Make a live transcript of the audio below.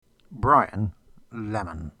Brian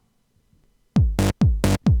Lemon.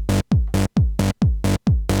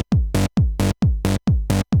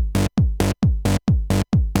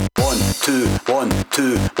 2 1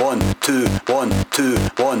 2 1 2 1 2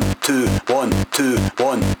 1 2 1 2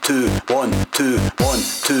 1 2 1 2 1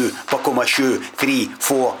 2 buckle my shoe 3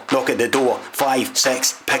 4 knock at the door 5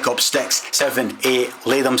 6 pick up sticks 7 8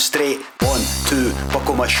 lay them straight 1 2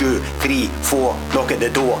 buckle my shoe 3 4 knock at the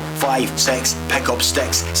door 5 6 pick up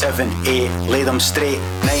sticks 7 8 lay them straight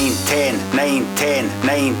 9 10 9 10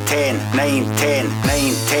 9 10 9 10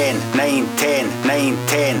 9 10 9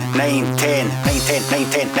 10 9 10 9 10 9 10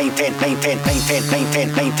 9 10 9 10 9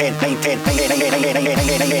 10 9 10 9 10 9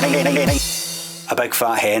 10 9 10 a big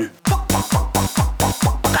fat hen.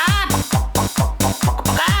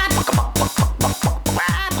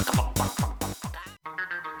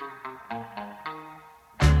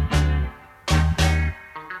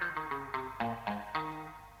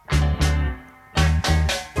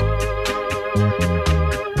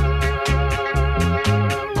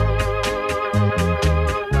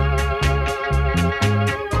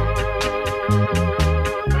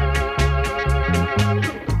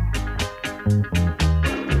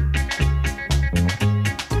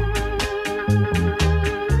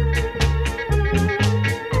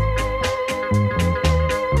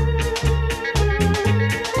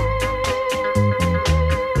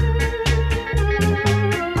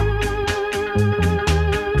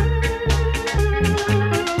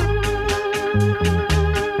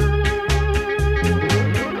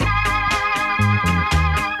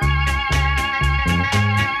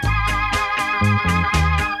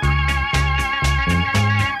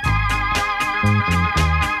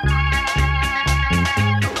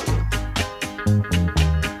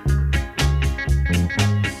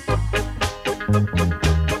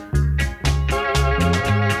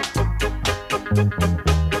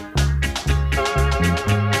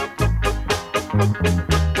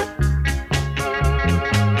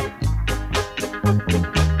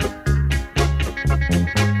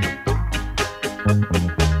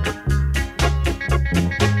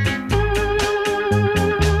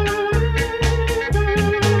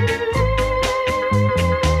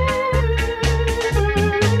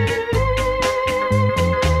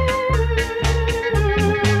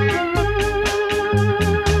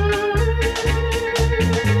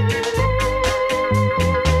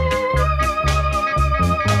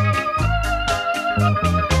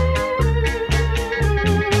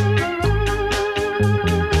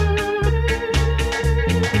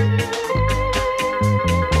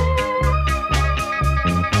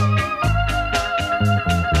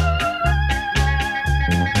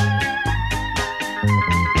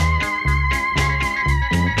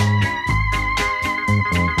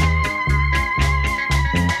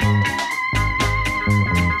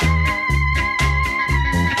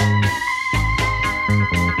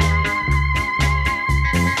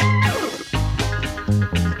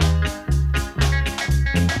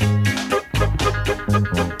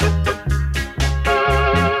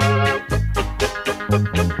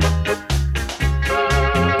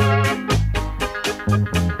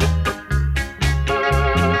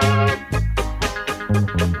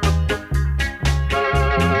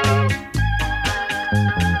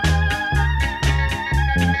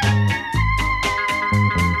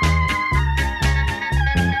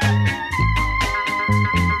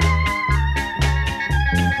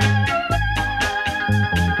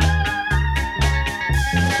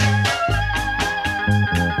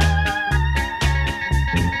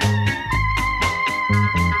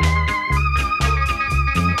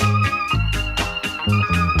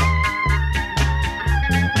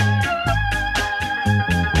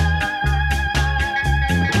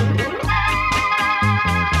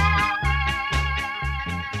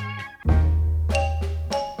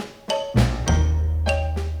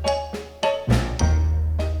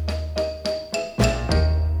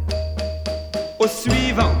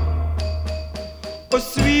 Au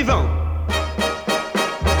suivant,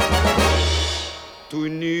 tout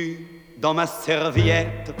nu dans ma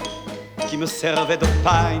serviette qui me servait de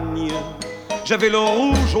pagne. J'avais le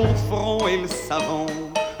rouge au front et le savon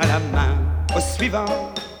à la main. Au suivant,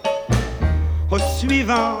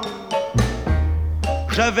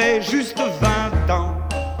 j'avais juste 20 ans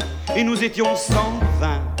et nous étions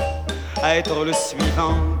 120 à être le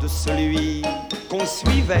suivant de celui qu'on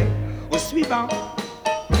suivait.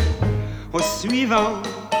 Au suivant,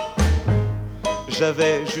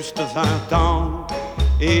 j'avais juste 20 ans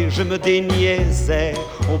et je me déniaisais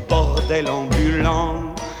au bordel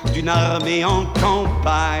ambulant d'une armée en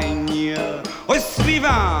campagne. Au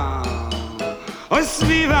suivant,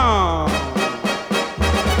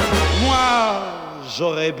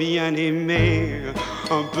 j'aurais bien aimé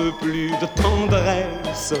un peu plus de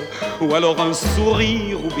tendresse, ou alors un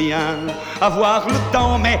sourire, ou bien avoir le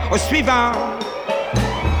temps, mais au suivant,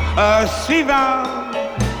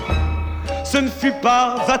 ce ne fut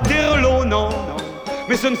pas Waterloo, non, non,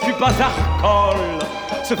 mais ce ne fut pas Arcole,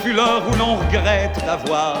 ce fut l'heure où l'on regrette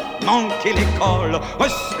d'avoir manqué l'école. Au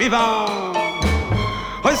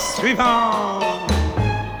suivant,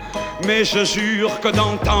 mais je jure que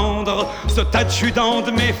d'entendre cet adjudant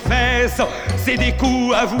de mes fesses, c'est des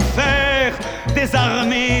coups à vous faire,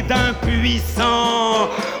 désarmés d'impuissants.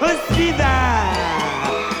 Au suivant,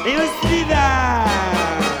 et au suivant.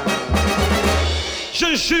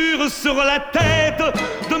 Je jure sur la tête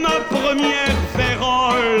de ma première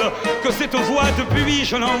férole que cette voix depuis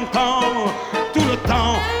je l'entends tout le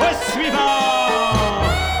temps. Au suivant,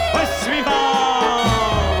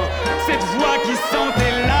 cette voix qui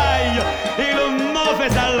sentait l'ail et le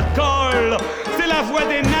mauvais alcool, c'est la voix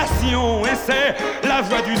des nations et c'est la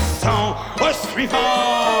voix du sang. Au suivant,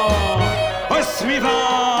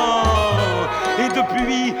 et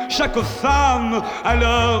depuis chaque femme à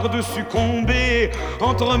l'heure de succomber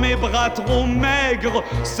entre mes bras trop maigres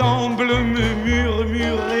semble me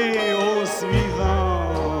murmurer au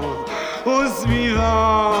suivant.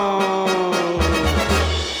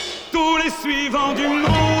 Tous les suivants du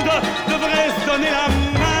monde devraient se donner la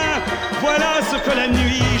main. Voilà ce que la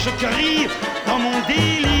nuit je crie dans mon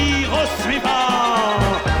délire.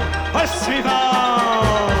 Au suivant.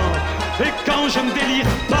 Et quand je ne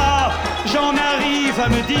délire pas, j'en arrive à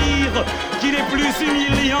me dire qu'il est plus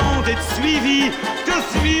humiliant d'être suivi que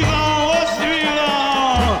suivant.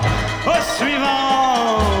 Au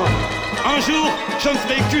suivant. Un jour, je ne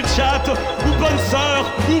serai cul de chatte, ou bonne sœur,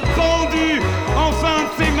 ou pendu, enfin de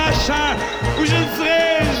ces machins où je ne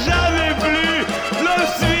serai jamais plus le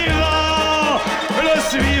suivant.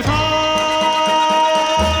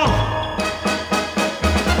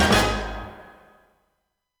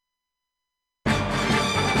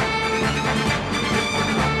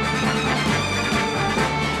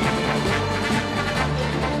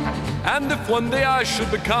 And if one day I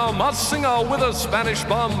should become a singer with a Spanish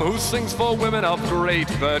bum who sings for women of great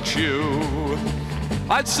virtue,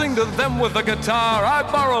 I'd sing to them with a guitar I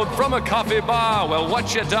borrowed from a coffee bar. Well,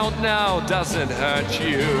 what you don't know doesn't hurt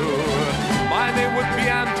you. My name would be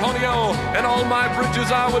Antonio, and all my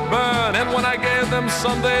bridges I would burn. And when I gave them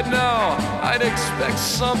some, they'd know I'd expect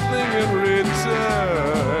something in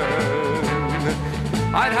return.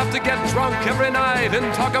 I'd have to get drunk every night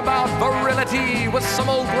and talk about virility with some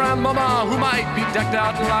old grandmama who might be decked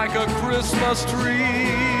out like a Christmas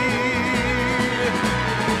tree.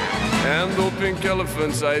 And though pink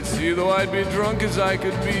elephants I'd see, though I'd be drunk as I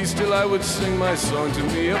could be, still I would sing my song to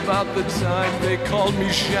me about the time they called me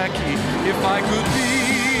Shacky. If I could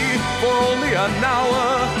be for only an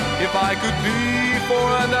hour, if I could be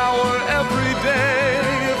for an hour every day,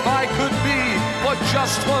 if I could be for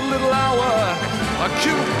just one little hour, a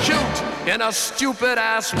cute in a stupid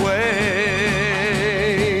ass way.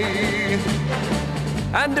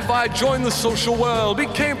 And if I joined the social world,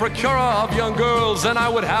 became procurer of young girls, then I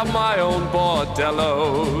would have my own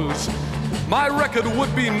bordellos. My record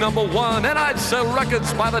would be #1, and I'd sell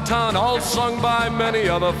records by the ton, all sung by many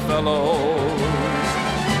other fellows.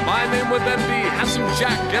 My name would then be Handsome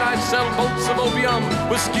Jack, and I'd sell boats of opium,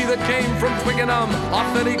 whiskey that came from Twickenham,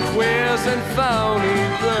 authentic queers and phony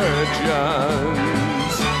virgins.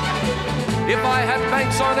 If I had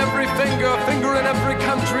banks on every finger in every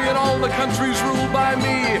country, and all the countries ruled by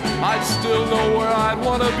me, I'd still know where I'd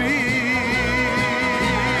want to be.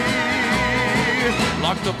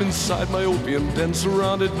 Locked up inside my opium den,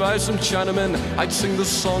 surrounded by some Chinamen, I'd sing the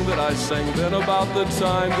song that I sang then about the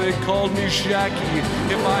time they called me Shacky.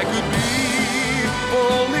 If I could be for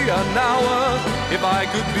only an hour, if I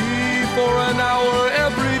could be for an hour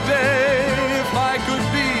every day, if I could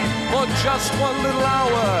be for just one little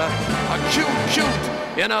hour, a cute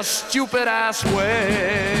in a stupid ass way.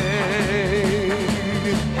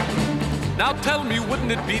 Now tell me,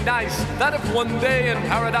 wouldn't it be nice that if one day in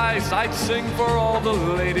paradise I'd sing for all the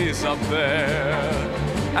ladies up there,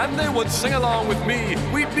 and they would sing along with me?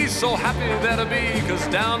 We'd be so happy there to be, 'cause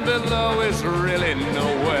down below is really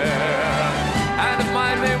nowhere. And if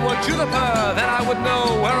my name were Juniper, then I would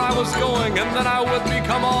know where I was going, and then I would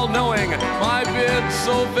become all-knowing, my beard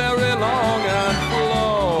so very long and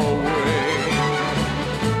flowing.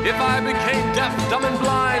 If I became deaf, dumb, and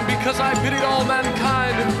blind because I pitied all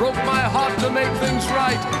mankind and broke my heart to make things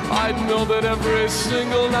right, I'd know that every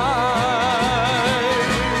single night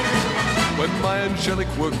When my angelic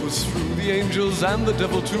work was through, the angels and the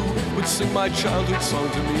devil too would sing my childhood song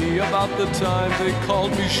to me about the time they called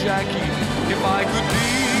me Jackie. If I could be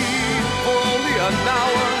for only an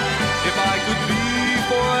hour, if I could be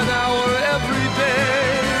for an hour every day,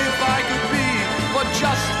 if I could be for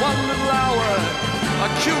just one little hour, a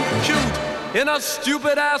cute in a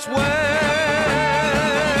stupid ass way.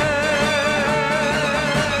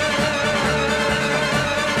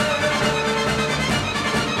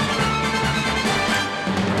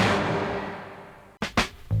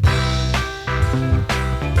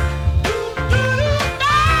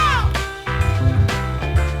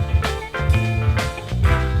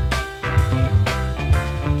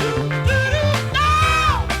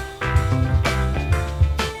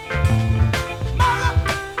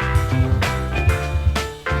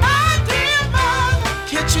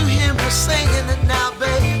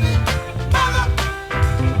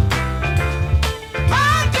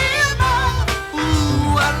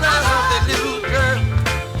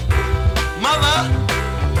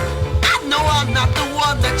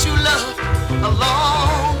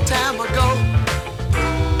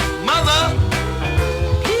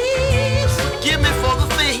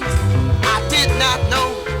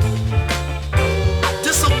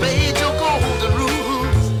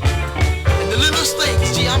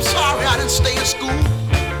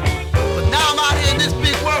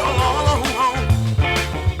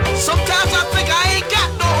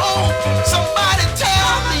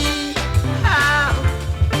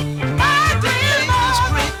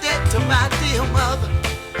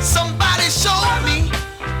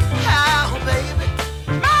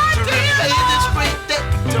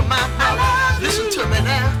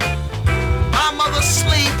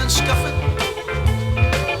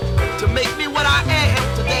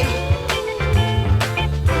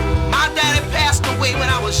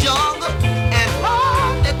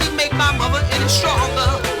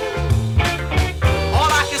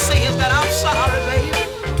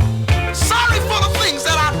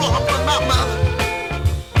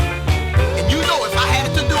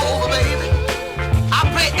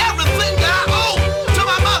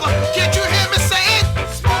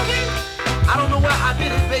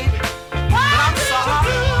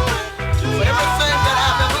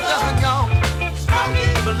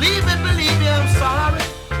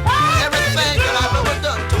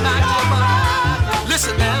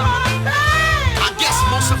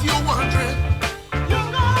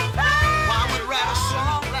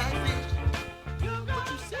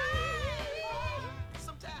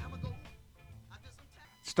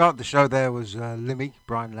 Start the show there was Limmy,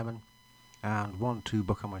 Brian Lemon, and 1 2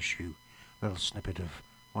 Buck on My Shoe, a little snippet of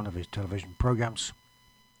one of his television programmes.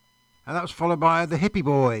 And that was followed by the Hippie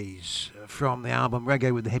Boys from the album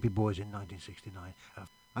Reggae with the Hippie Boys in 1969.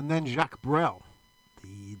 And then Jacques Brel,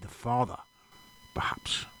 the father,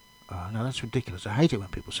 perhaps. No, that's ridiculous. I hate it when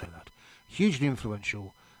people say that. Hugely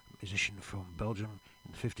influential musician from Belgium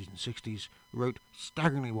in the 50s and 60s, wrote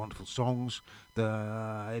staggeringly wonderful songs.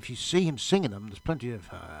 If you see him singing them, there's plenty of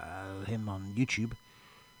him on YouTube.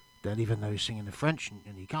 That even though he's singing in French,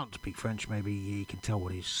 and he can't speak French, maybe you can tell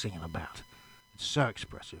what he's singing about. It's so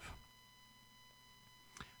expressive.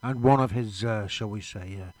 And one of his, shall we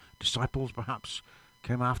say, disciples perhaps,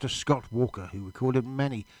 came after Scott Walker, who recorded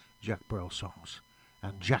many Jacques Brel songs.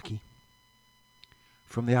 And Jackie,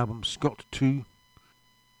 from the album Scott 2.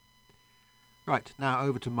 Right, now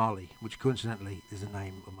over to Marley, which coincidentally is the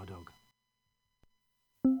name of my dog.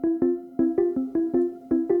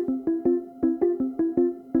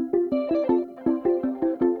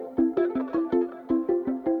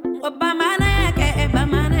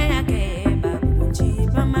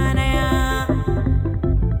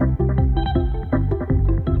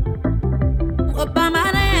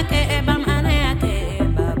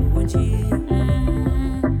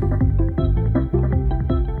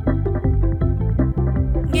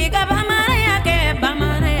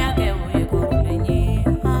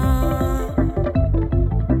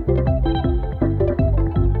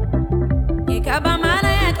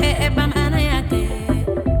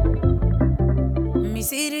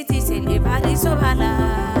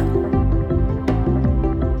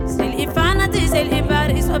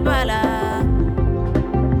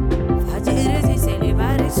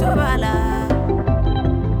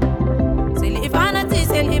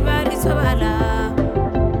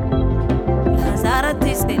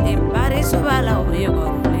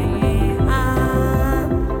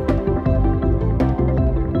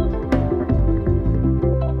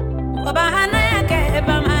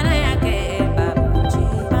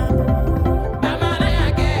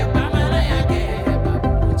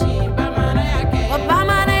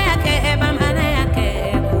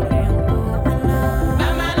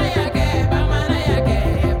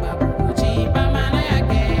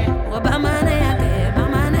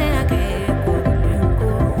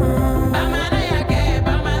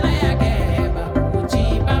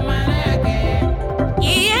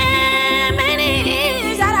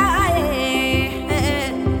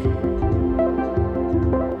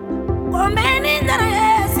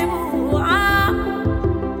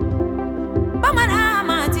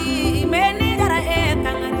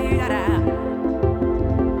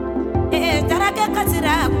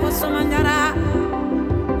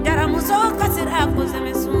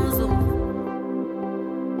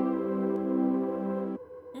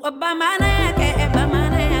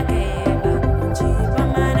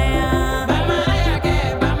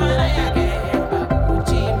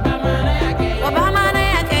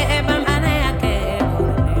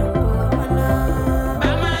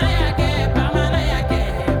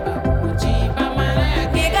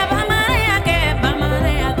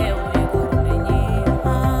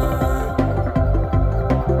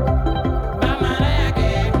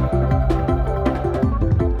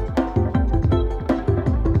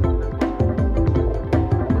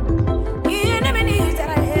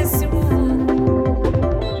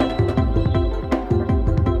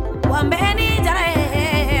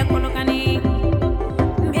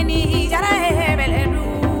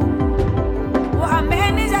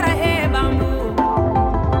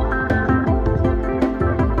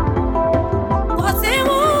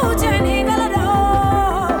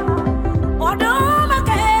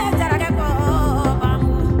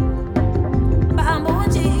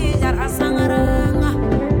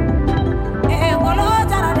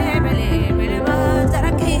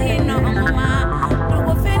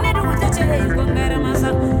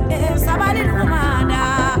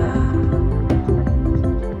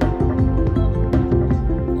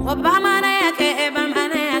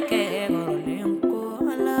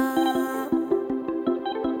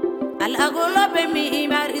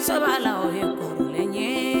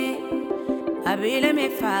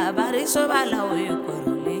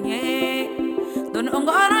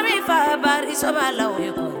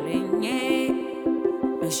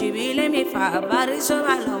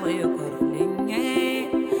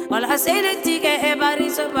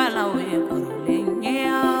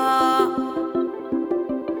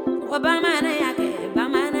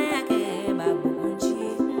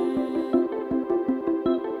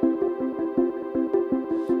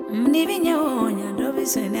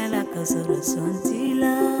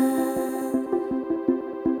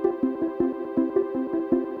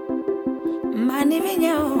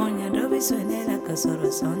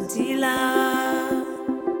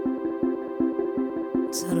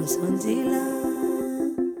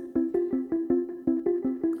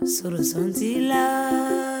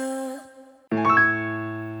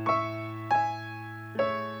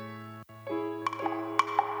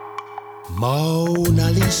 Mona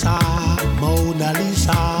Lisa, Mona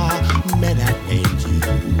Lisa, men have named you.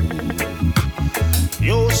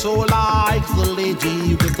 You're so like the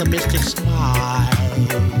lady with the mystic smile.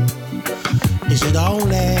 Is it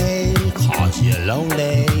only cause you're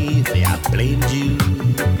lonely they have blamed you?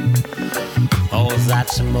 Oh,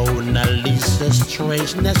 that's Mona Lisa's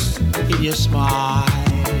strangeness in your smile.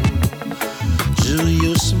 Do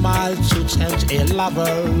you smile to tempt a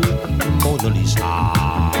lover, Mona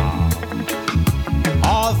Lisa?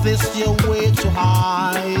 Or this your way to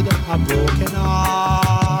hide a broken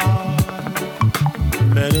heart?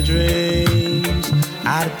 Many dreams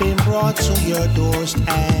had been brought to your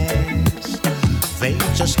doorstep. They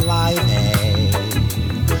just lie there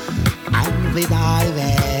and they die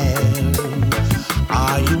there.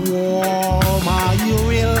 Are you warm? Are you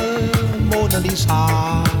real, Mona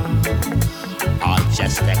Lisa? Or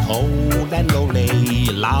just a cold and lonely,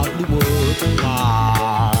 loudly working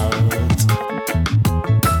heart?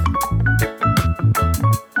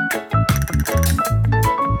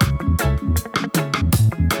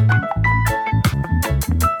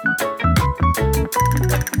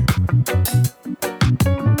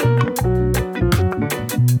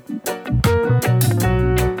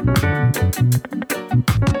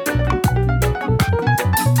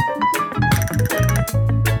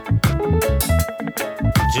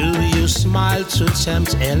 To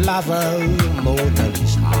tempt a lover, Mona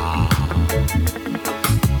Lisa.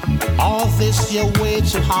 All this your way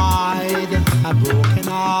to hide a broken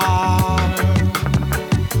heart.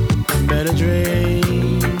 Many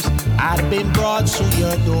dreams had been brought to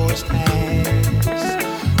your doorstep.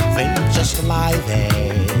 They just lie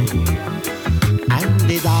there and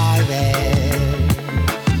they die there.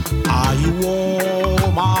 Are you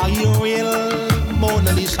warm? Are you real,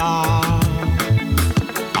 Mona Lisa?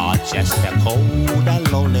 Just a cold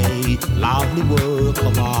and lonely, lovely work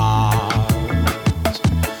of art.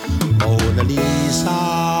 Mona Lisa,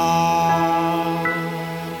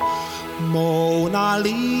 Mona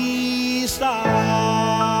Lisa.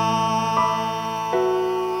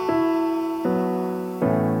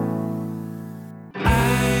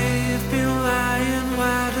 I've been lying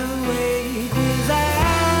wide awake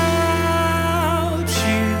without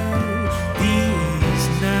you these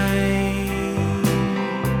nights.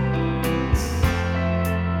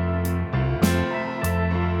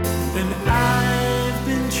 And I've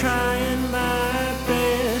been trying my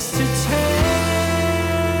best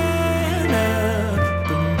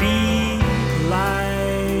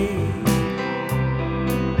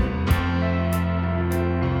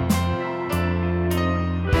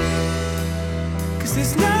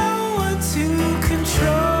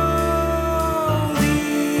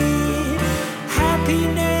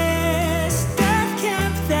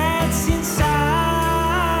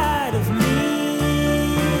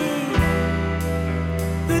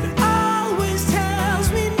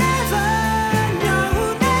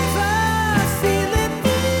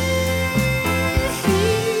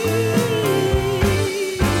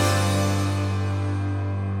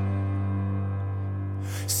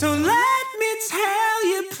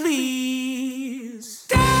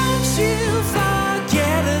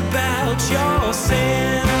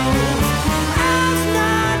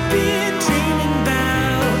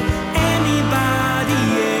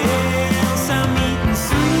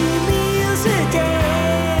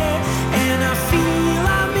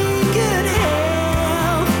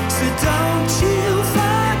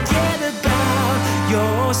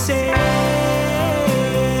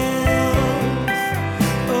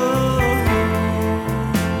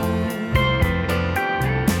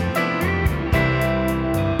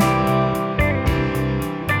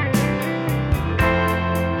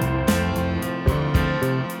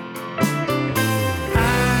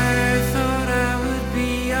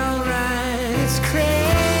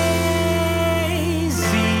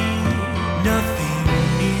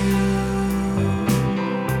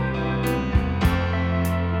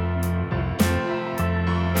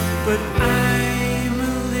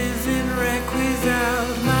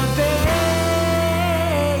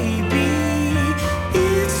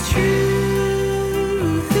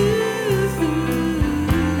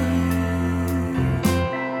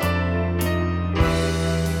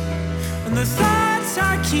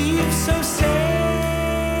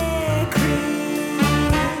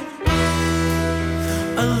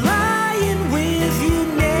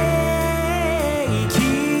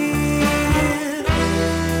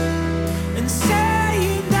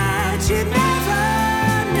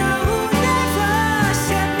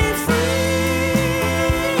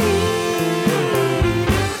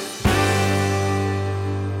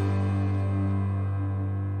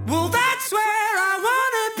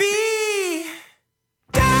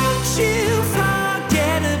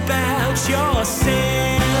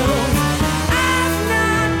yourself. I've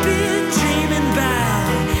not been dreaming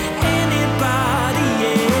about anybody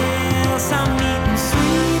else. I'm eating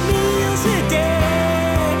sweet meals a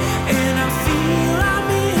day, and I feel I'm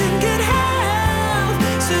in good health.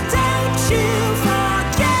 So don't you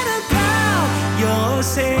forget about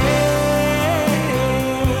yourself.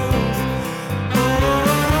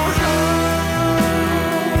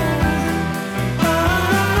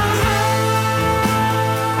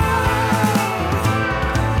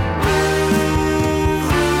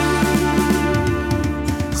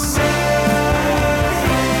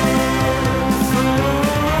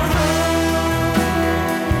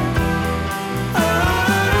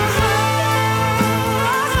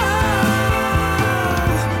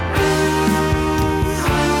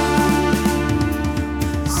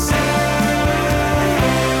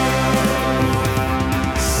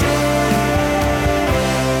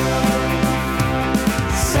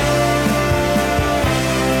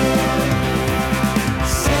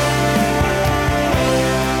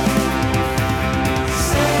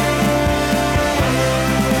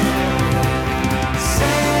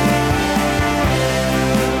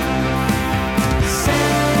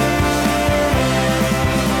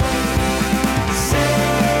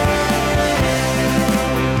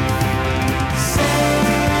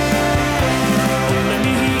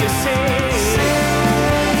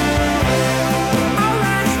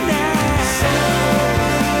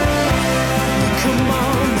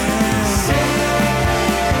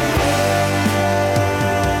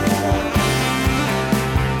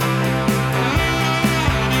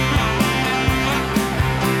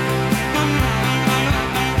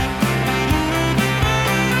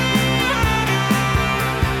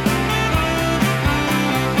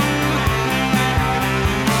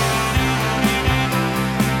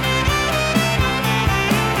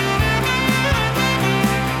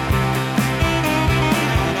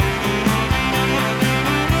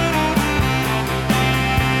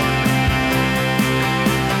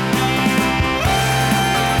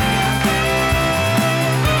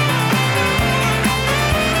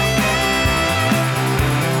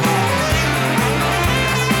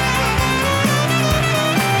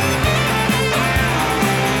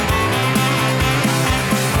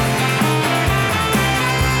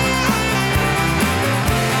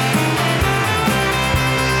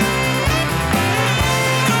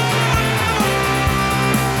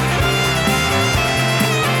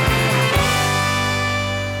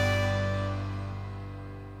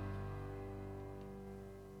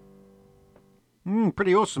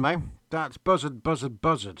 Pretty awesome, eh? That's Buzzard, Buzzard,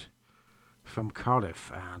 Buzzard from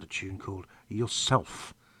Cardiff, and a tune called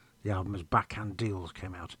Yourself. The album as Backhand Deals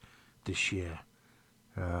came out this year.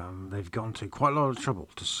 They've gone to quite a lot of trouble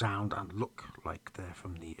to sound and look like they're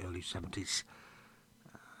from the early 70s.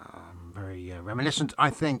 Very reminiscent, I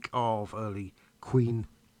think, of early Queen.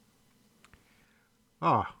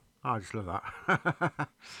 Oh, I just love that.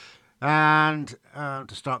 And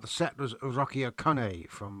to start the set was Rocky Okone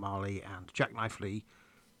from Mali and Jack Knife Lee,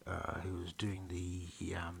 who was doing the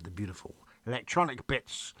beautiful electronic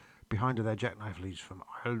bits behind her there. Jack Knife Lee's from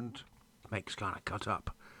Ireland, makes kind of cut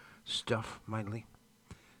up stuff mainly.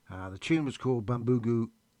 The tune was called Bambugu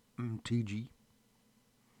Mtg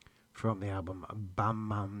from the album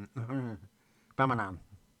Bamanan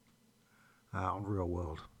on Real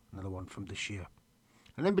World, another one from this year.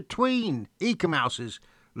 And in between, Eka Mouse's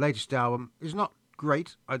latest album is not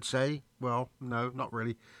great, I'd say. Well, no, not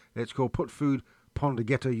really. It's called Put Food Upon the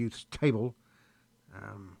Ghetto Youth's Table.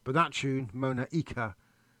 But that tune, Mona Eka,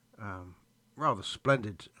 rather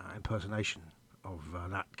splendid impersonation of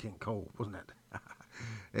Nat King Cole, wasn't it?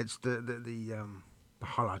 It's the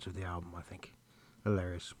highlight of the album, I think.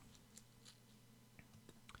 Hilarious.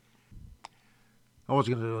 I was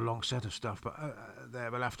going to do a long set of stuff, but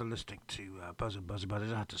but after listening to Buzzard, Buzzard,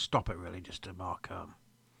 Buzzard, I had to stop it really just to mark.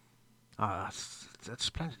 That's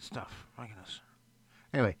splendid stuff. My goodness.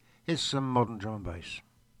 Anyway, here's some modern drum and bass.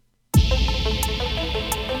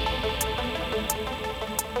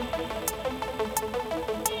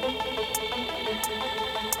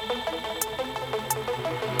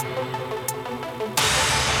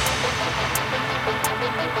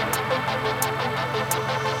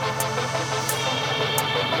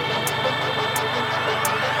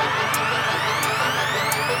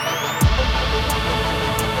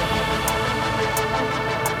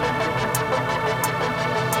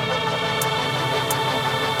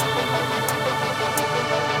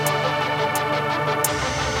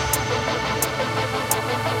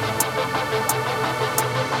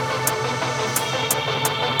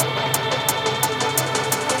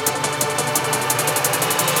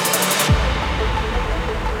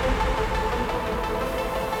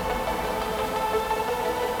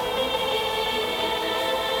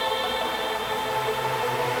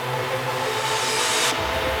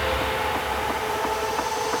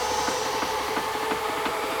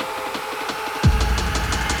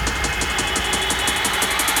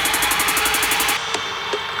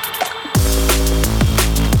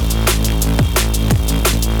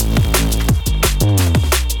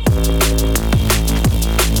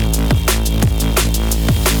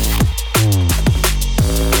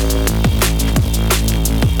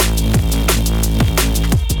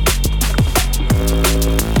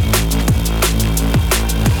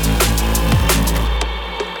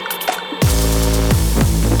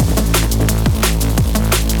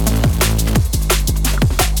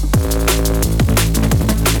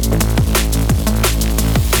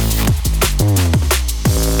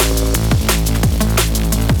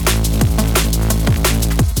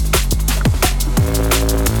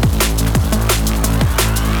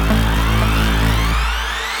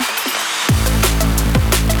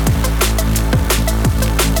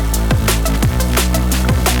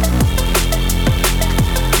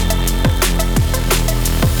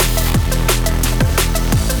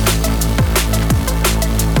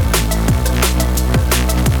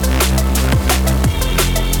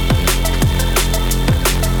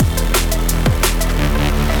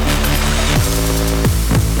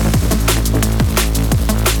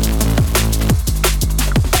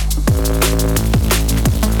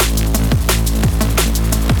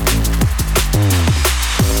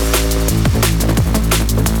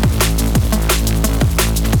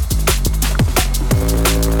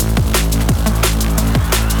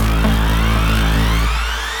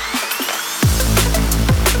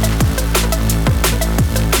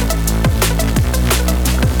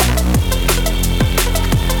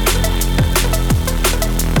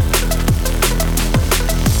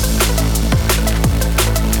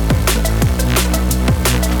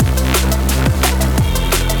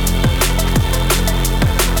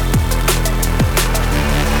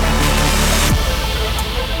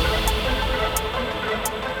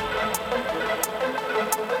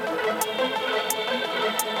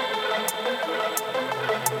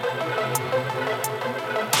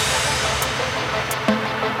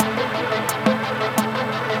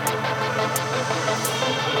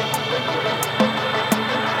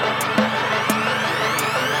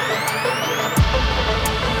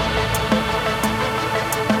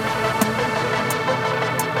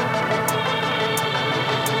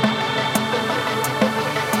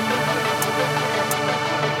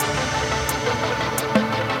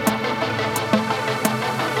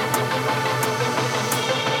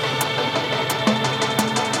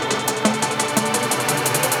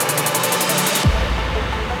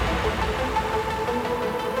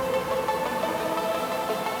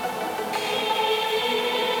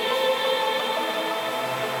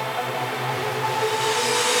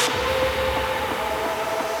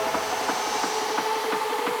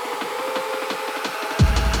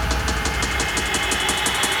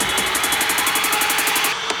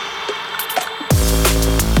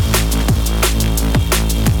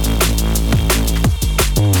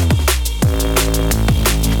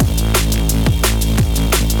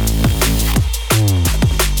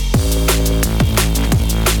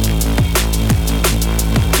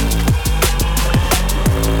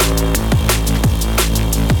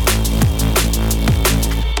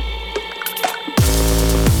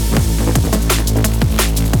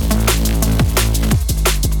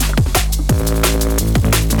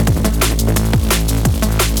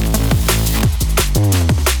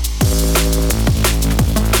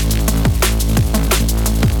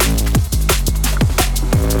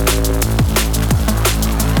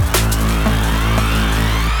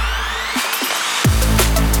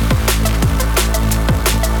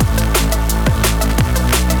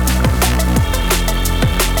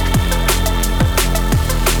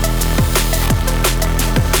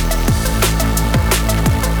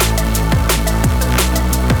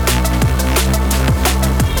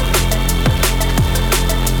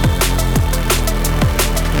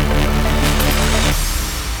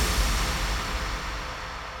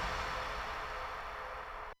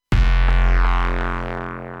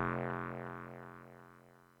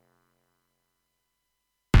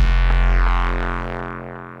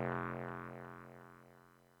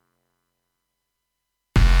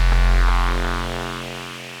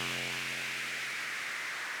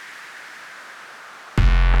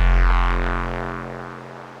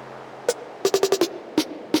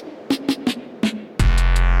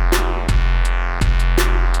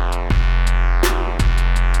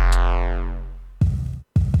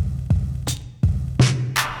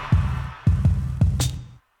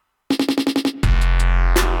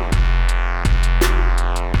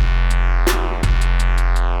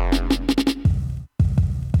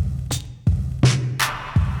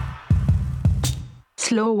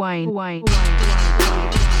 wine.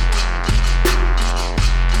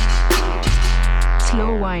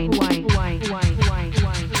 Slow wine.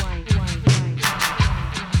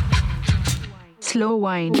 Slow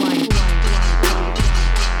wine.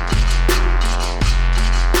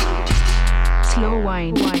 Slow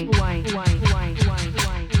wine.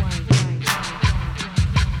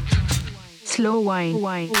 Slow wine.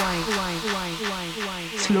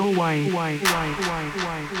 Slow wine.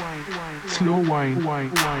 Slow wine.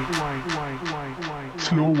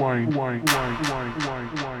 Slow wine. Slow wine.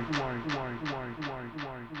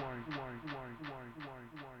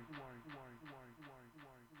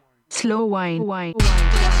 Slow wine. Slow wine. Slow wine.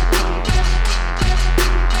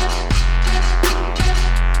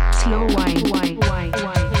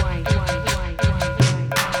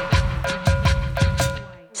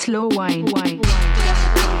 Slow wine.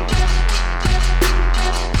 Slow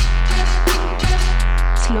wine.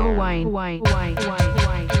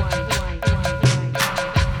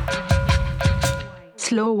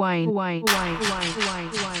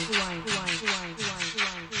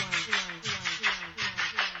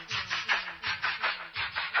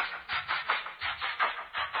 Slow wine.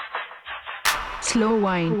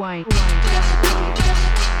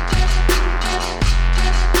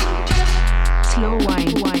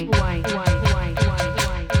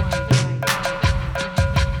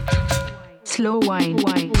 Slow wine. Slow wine.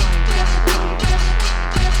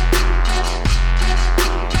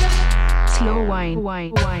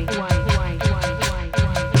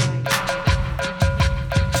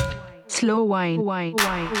 Slow wine.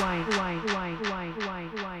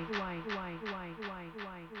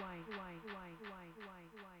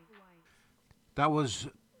 That was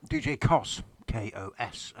DJ Kos,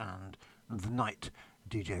 K-O-S, and The Night,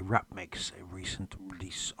 DJ Rap Mix, a recent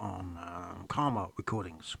release on Karma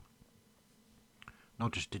Recordings.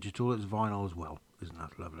 Not just digital, it's vinyl as well. Isn't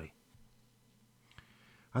that lovely?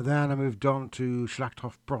 And then I moved on to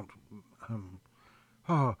Schlachthof Bronx.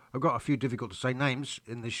 I've got a few difficult to say names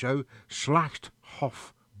in this show.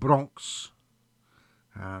 Schlachthof Bronx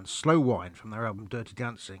and Slow Wine from their album Dirty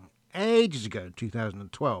Dancing ages ago,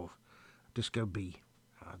 2012. Disco B,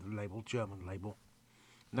 the label, German label.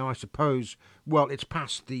 Now I suppose, well, it's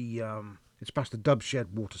past the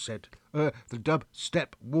dubstep watershed, the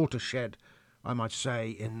dubstep watershed, I might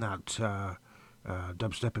say, in that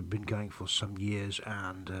dubstep had been going for some years,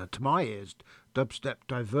 and to my ears, dubstep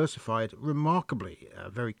diversified remarkably,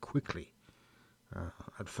 very quickly.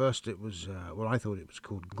 At first it was, I thought it was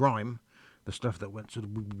called grime, the stuff that went sort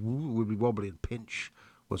of wobbly wobbly and pinch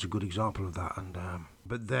was a good example of that. And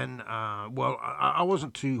but then, I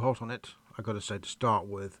wasn't too hot on it, I got to say, to start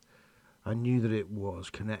with. I knew that it was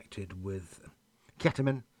connected with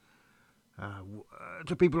ketamine.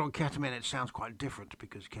 To people on ketamine, it sounds quite different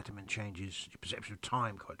because ketamine changes your perception of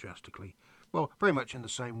time quite drastically. Well, very much in the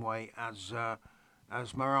same way as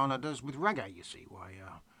marijuana does with reggae. You see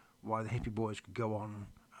why the hippie boys could go on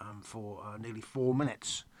for nearly 4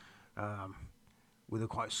 minutes with a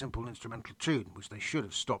quite simple instrumental tune, which they should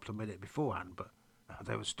have stopped a minute beforehand, but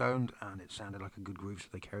they were stoned and it sounded like a good groove, so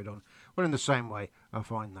they carried on. Well, in the same way, I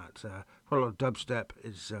find that quite a lot of dubstep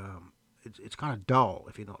is it's kind of dull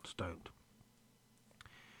if you're not stoned.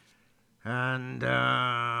 And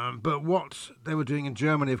but what they were doing in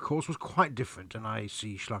Germany, of course, was quite different, and I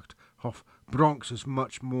see Schlachthof Bronx as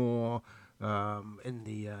much more in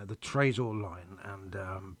the Trésor line and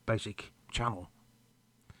basic channel,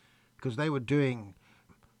 because they were doing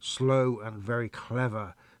slow and very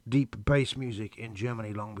clever deep bass music in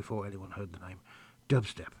Germany long before anyone heard the name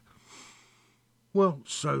dubstep. Well,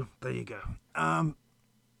 so there you go. And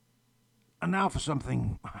now for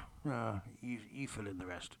something, you fill in the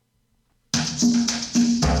rest.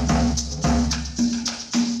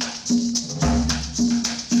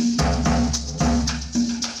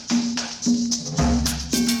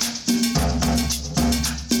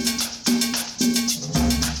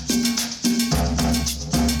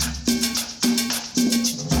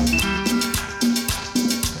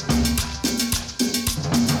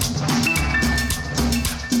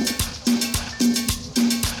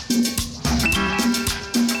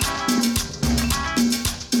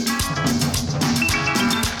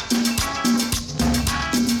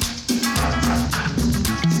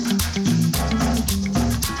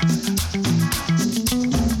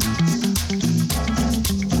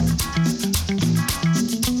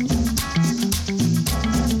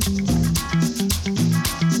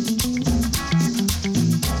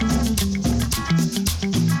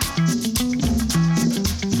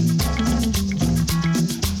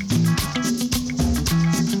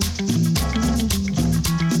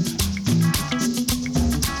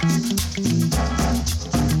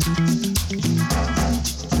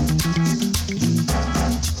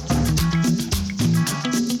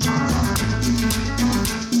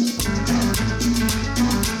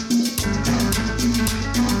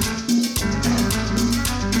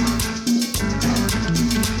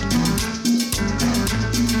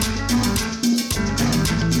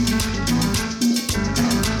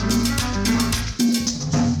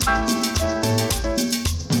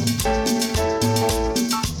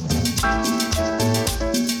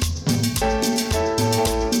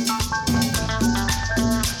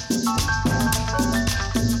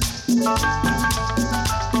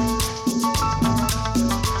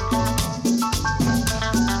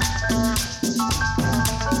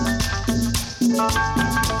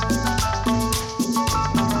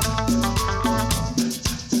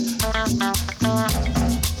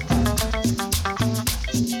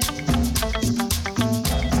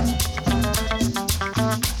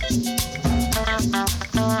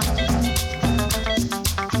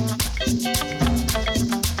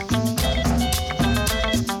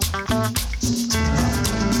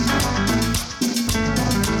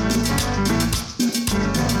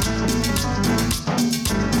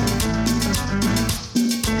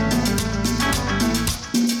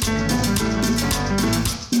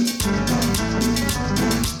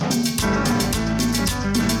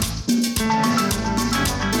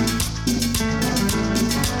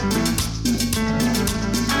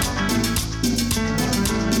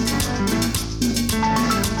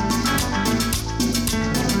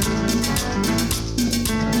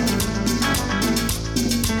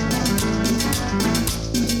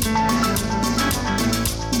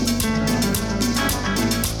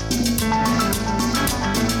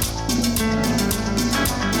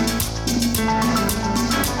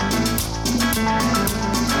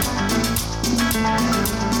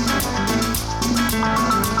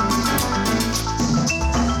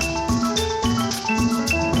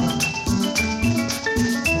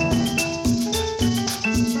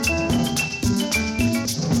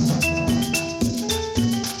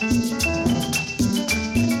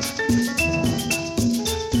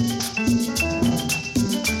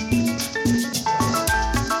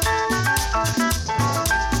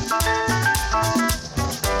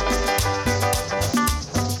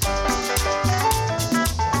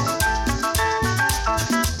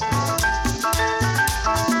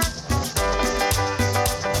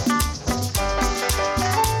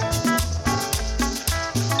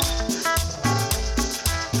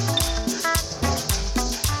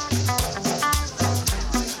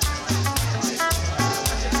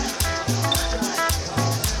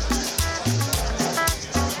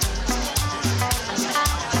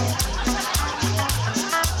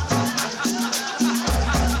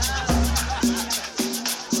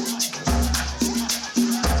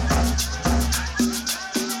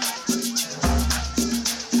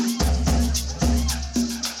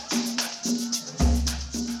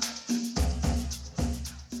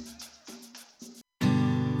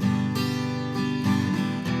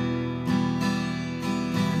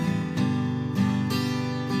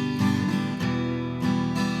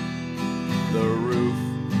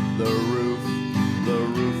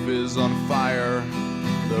 on fire.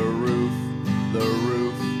 The roof, the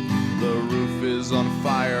roof, the roof is on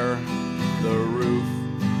fire. The roof,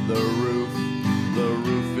 the roof, the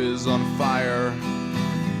roof is on fire.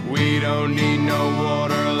 We don't need no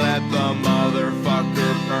water, let the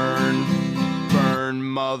motherfucker burn. Burn,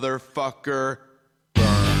 motherfucker,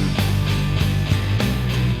 burn.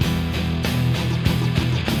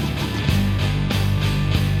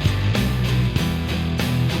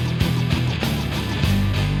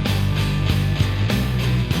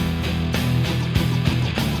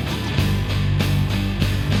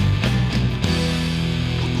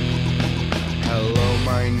 Hello,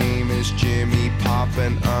 my name is Jimmy Pop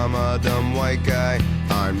and I'm a dumb white guy.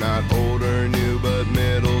 I'm not old or new, but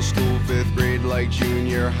middle school, 5th grade, like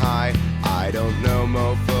junior high. I don't know,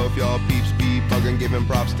 mofo, if y'all peeps be bugging, giving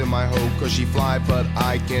props to my hoe, cause she fly, but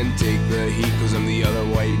I can take the heat, cause I'm the other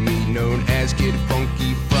white meat, known as Kid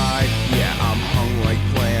Funky Fried. Yeah, I'm hung like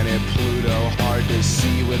planet Pluto, hard to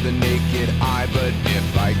see with a naked eye, but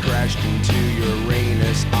if I crashed into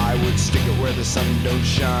Uranus, I would stick it where the sun don't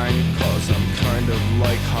shine, cause I'm kind of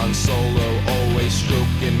like Han Solo, always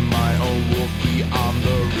stroking my own Wookiee. I'm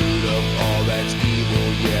the root of all that's evil,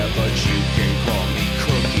 yeah, but you can call me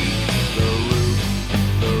Cookie. The roof,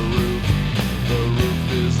 the roof, the roof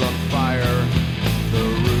is on fire. The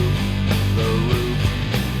roof, the roof,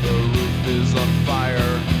 the roof is on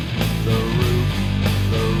fire. The roof,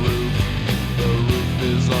 the roof, the roof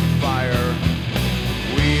is on fire.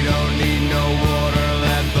 We don't need no water,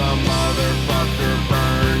 let the motherfucker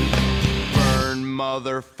burn. Burn,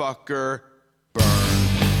 motherfucker, burn.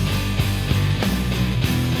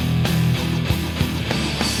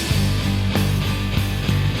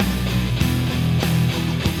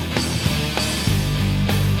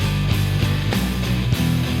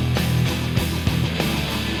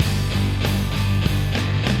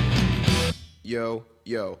 Yo,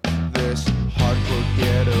 yo, this hardcore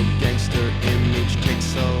ghetto gangster image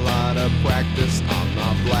takes a lot of practice. I'm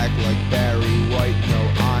not black like Barry White, no,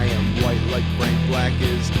 I am white like Frank Black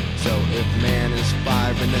is. So if man is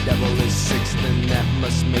 5 and the devil is 6, then that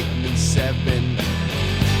must make me 7.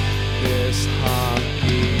 This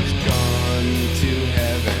hockey's gone to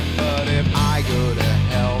heaven, but if I go to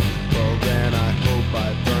hell, well then I hope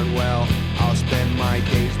I burn well. I'll spend my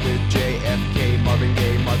days with JFK, Marvin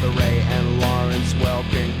Gaye, Martha Ray, and Lawrence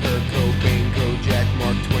Welkin, Kurt Cobain, Kojak,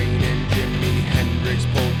 Mark Twain, and Jimi Hendrix,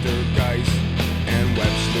 Poltergeist, and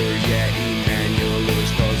Webster, yeah, Emmanuel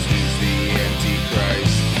Lewis, cause he's the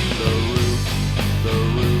Antichrist. The roof, the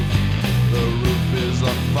roof, the roof is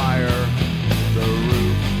on fire. The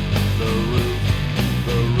roof, the roof,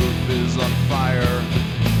 the roof is on fire.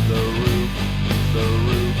 The roof, the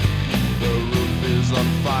roof, the roof is on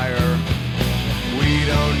fire. We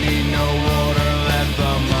don't need no water, let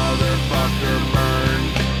the motherfucker burn.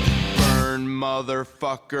 Burn,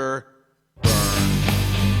 motherfucker, burn.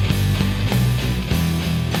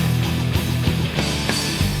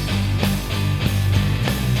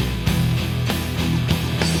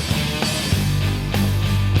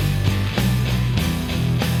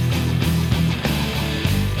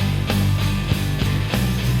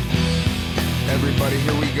 Everybody,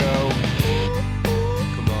 here we go.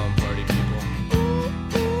 Come on, party people.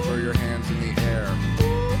 Throw your hands in the air.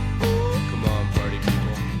 Come on, party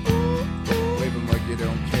people. Wave them like you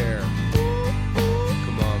don't care.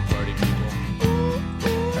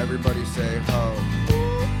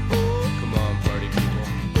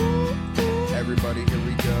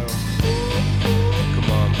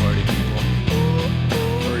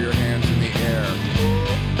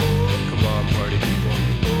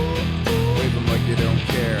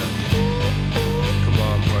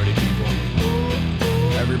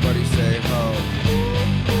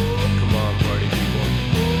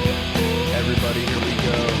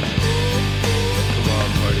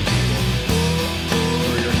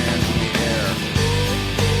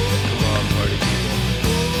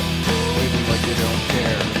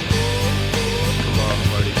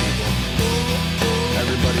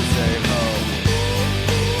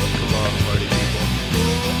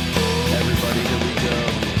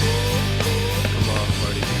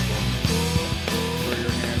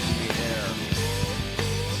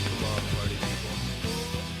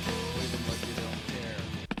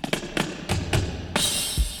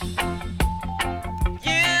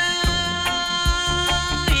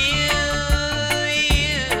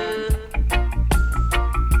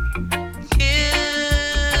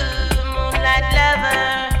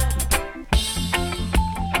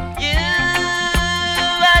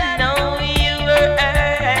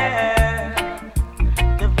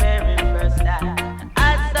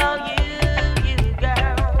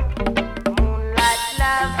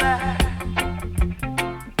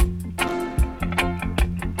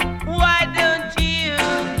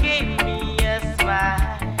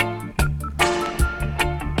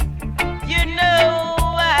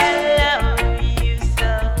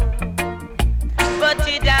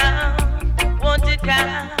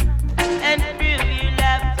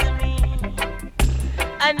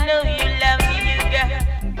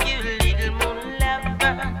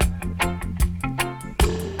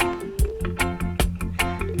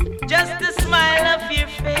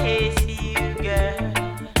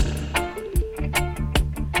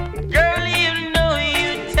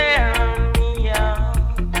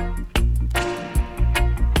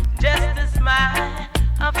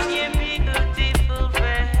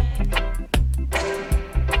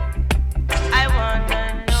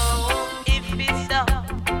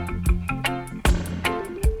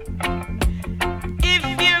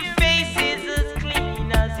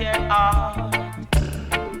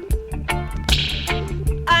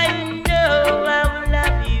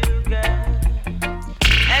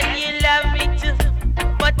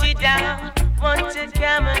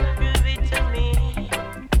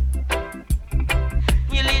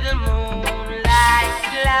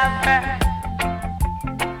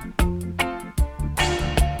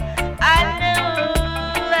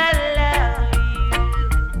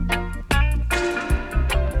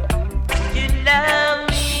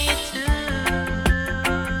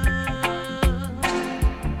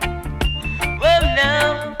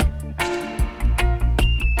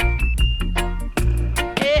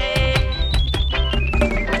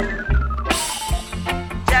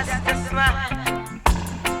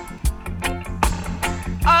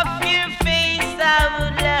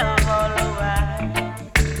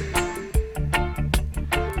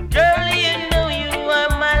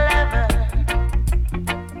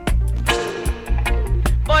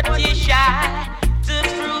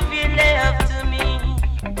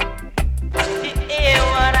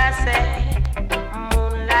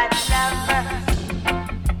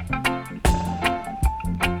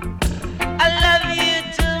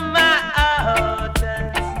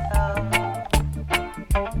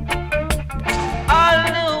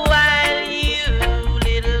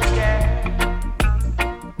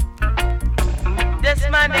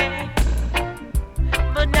 money,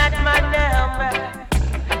 but not my number.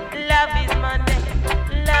 Love is money,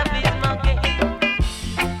 love is my game.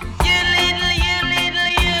 You little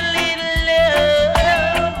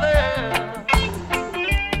lover.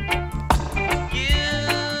 You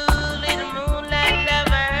little moonlight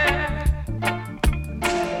lover.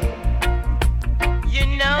 You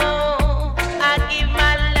know I give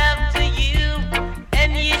my love to you,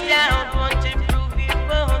 and you don't want to prove your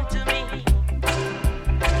bone to me.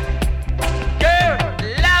 Girl,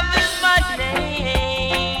 love is money.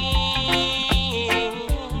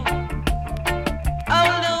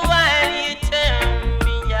 All the while you turn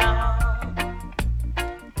me on.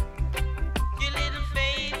 Your little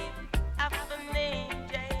face of an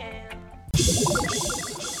angel.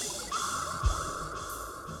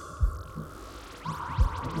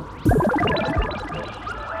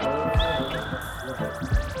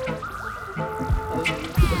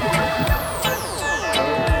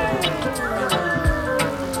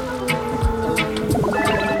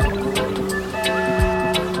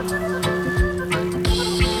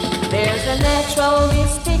 There's a natural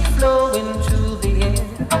mystic flowing through the air.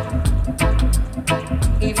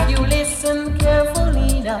 If you listen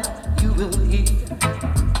carefully now, you will hear.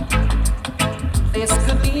 This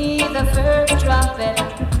could be the first trumpet,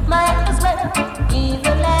 might as well be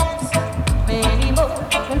the last. Many more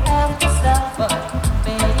will have to suffer,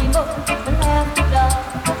 many more will have to die.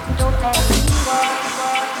 Don't have to walk.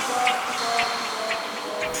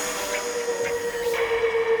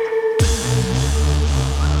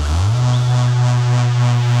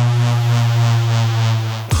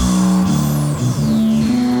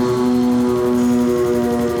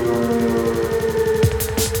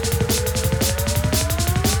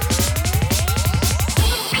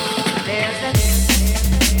 There's a natural mystic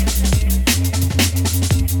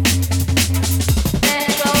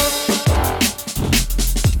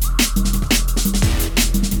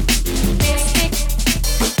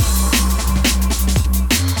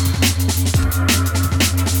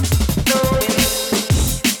flowing.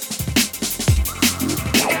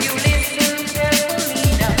 You listen carefully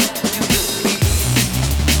now, you will hear.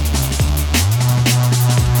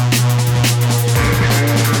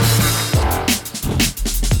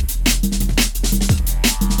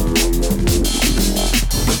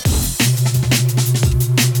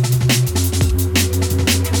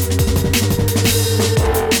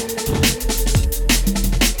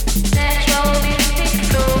 Natural mystic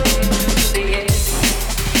flowing through the air.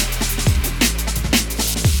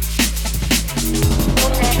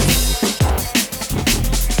 Don't have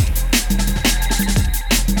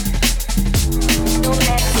don't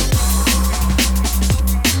have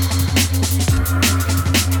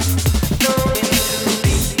flowing through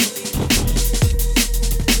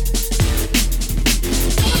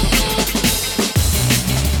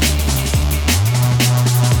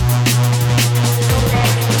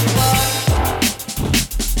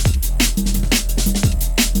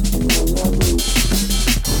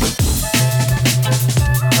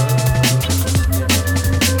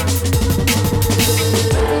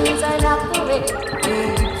the things are not the way they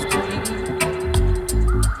used to be.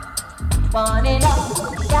 One and all,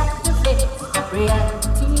 got to face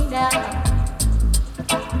reality now.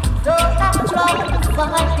 Though I try to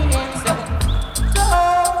find the answer to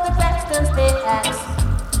all the questions they ask,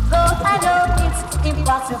 though I know it's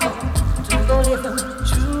impossible to go living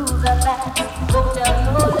through the past. Go tell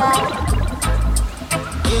no lie.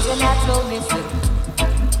 There's a natural mystic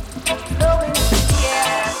flowing through the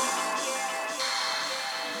air.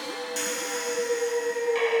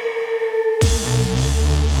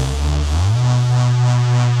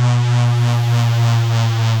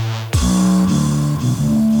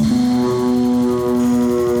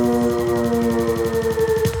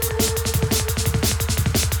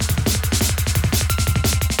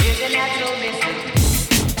 There's a natural mystic.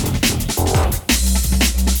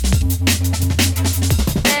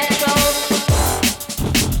 Natural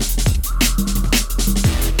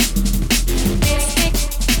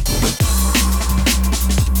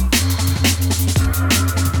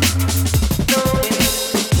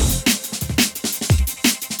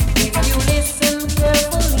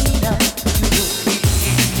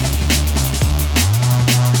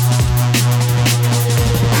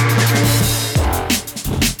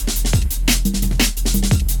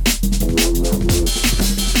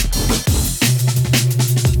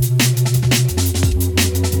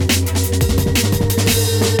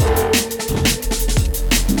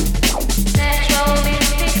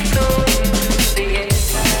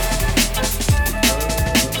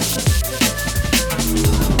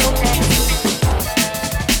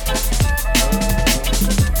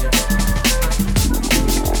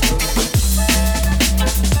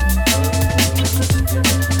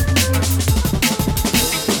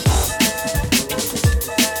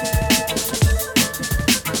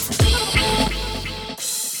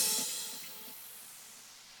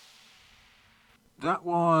That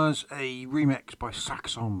was a remix by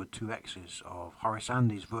Chanson with two X's of Horace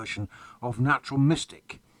Andy's version of Natural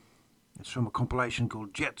Mystic. It's from a compilation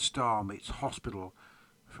called Jetstar Meets Hospital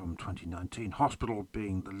from 2019. Hospital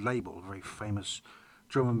being the label, a very famous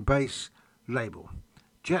drum and bass label.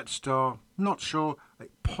 Jetstar, not sure,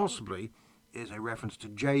 it possibly is a reference to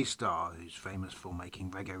J-Star, who's famous for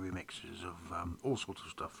making reggae remixes of all sorts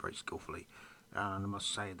of stuff very skillfully. And I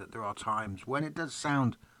must say that there are times when it does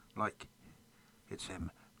sound like it's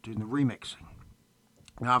him doing the remixing.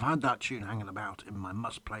 Now, I've had that tune hanging about in my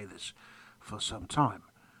must play this for some time.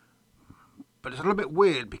 But it's a little bit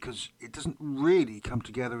weird because it doesn't really come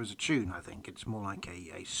together as a tune, I think. It's more like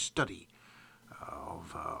a study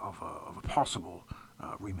of a possible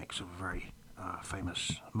remix of a very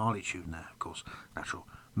famous Marley tune there, of course, Natural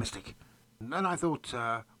Mystic. And then I thought,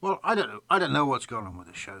 well, I don't know what's going on with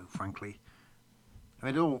the show, frankly. I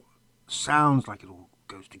mean, it all sounds like it all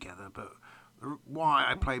goes together, but why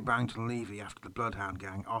I play Barrington Levy after the Bloodhound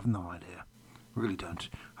Gang, I've no idea. Really don't.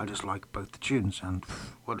 I just like both the tunes and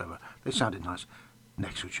whatever. They sounded nice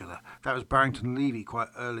next to each other. That was Barrington Levy quite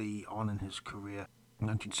early on in his career,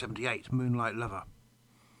 1978, Moonlight Lover.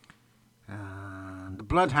 And the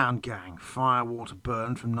Bloodhound Gang, Fire, Water,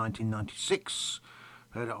 Burn from 1996.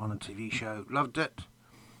 Heard it on a TV show, loved it.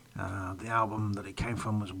 The album that it came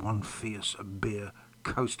from was One Fierce Beer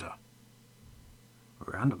Coaster.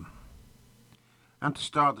 Random. And to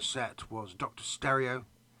start the set was Dr. Stereo,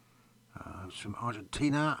 who's from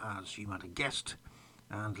Argentina, as you might have guessed,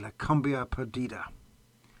 and La Cumbia Perdida,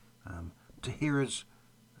 Tahira's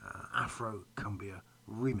Afro Cumbia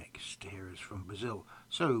remix. Tahira's from Brazil,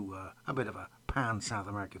 so a bit of a pan-South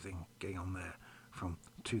America thing going on there from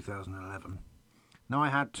 2011. Now, I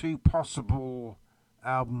had two possible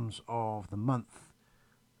albums of the month.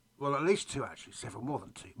 Well, at least two, actually, several, more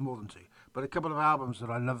than two. But a couple of albums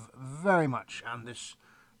that I love very much, and this,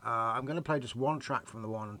 I'm going to play just one track from the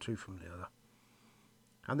one and two from the other.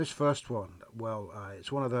 And this first one, well,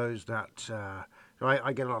 it's one of those that,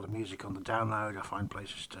 I get a lot of music on the download. I find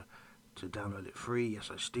places to download it free.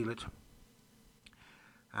 Yes, I steal it.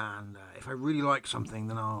 And if I really like something,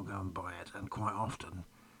 then I'll go and buy it. And quite often,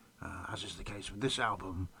 as is the case with this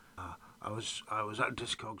album, I was at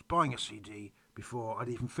Discogs buying a CD before I'd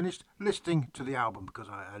even finished listening to the album because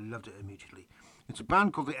I loved it immediately. It's a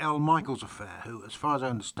band called the L. Michaels Affair, who, as far as I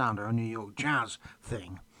understand, are a New York jazz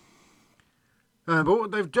thing. But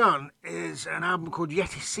what they've done is an album called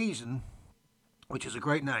Yeti Season, which is a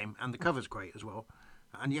great name, and the cover's great as well.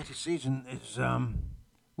 And Yeti Season is,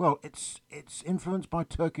 it's influenced by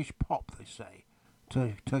Turkish pop, they say.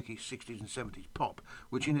 Turkish 60s and 70s pop,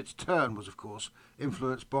 which in its turn was, of course,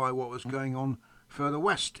 influenced by what was going on further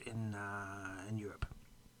west in Europe.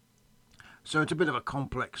 So it's a bit of a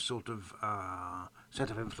complex sort of set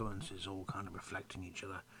of influences, all kind of reflecting each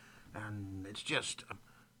other, and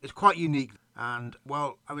it's quite unique. And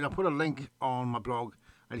well, I mean, I'll put a link on my blog,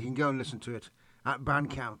 and you can go and listen to it at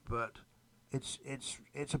Bandcamp. But it's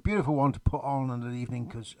a beautiful one to put on in the evening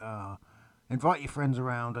because invite your friends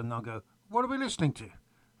around, and they'll go, "What are we listening to?"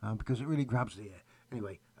 Because it really grabs the ear.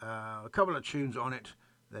 Anyway, a couple of tunes on it.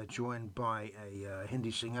 They're joined by a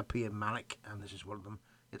Hindi singer, Pia Malik, and this is one of them.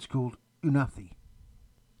 It's called Unathi.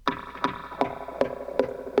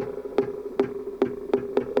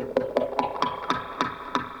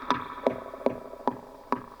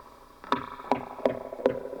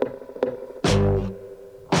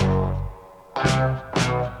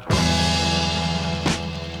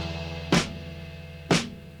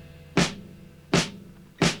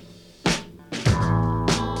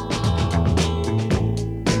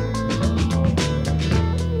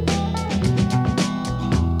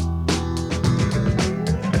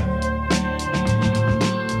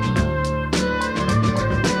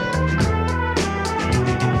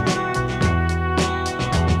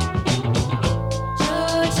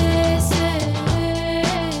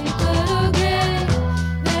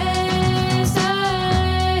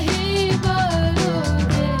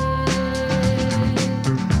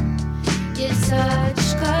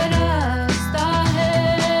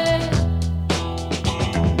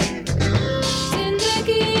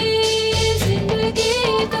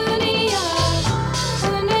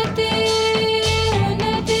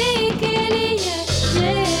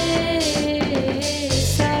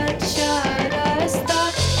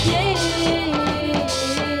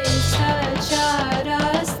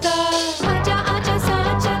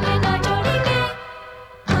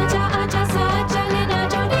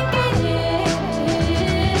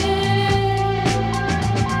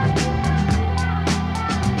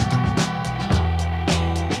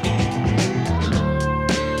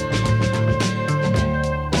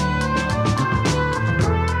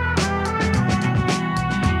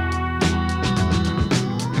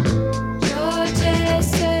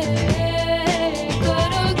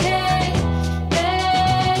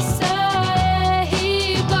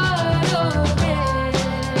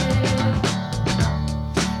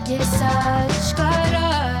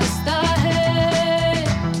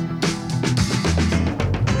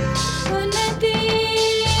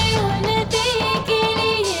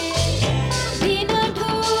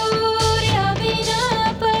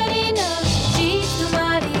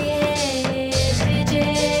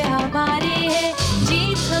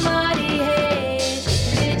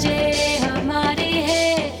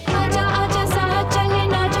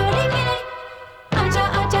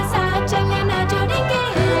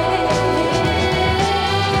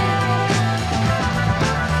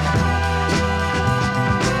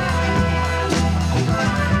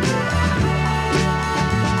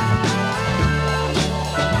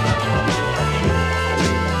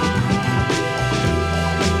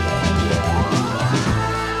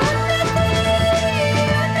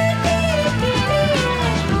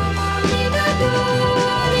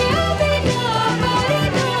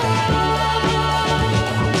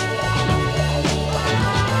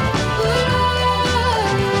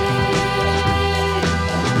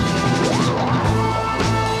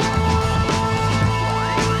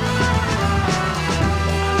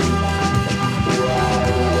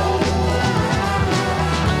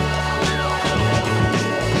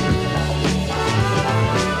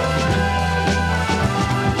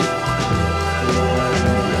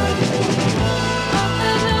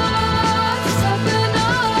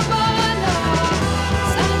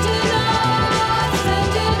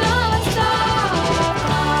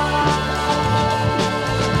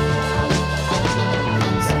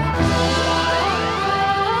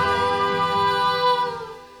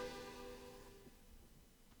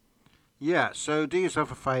 Yeah, so do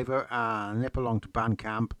yourself a favour and nip along to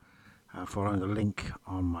Bandcamp, following the link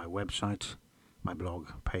on my website, my blog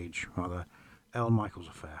page rather, L. Michael's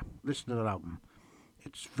Affair. Listen to that album.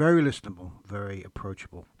 It's very listenable, very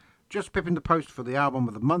approachable. Just pipping the post for the album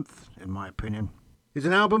of the month, in my opinion, is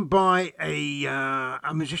an album by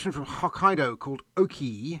a musician from Hokkaido called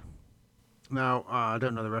Oki. Now, I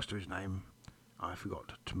don't know the rest of his name. I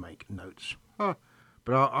forgot to make notes.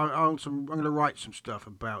 But I'm going to write some stuff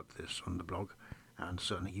about this on the blog and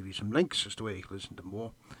certainly give you some links as to where you can listen to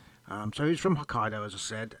more. So he's from Hokkaido, as I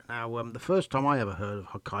said. Now, the first time I ever heard of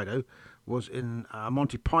Hokkaido was in a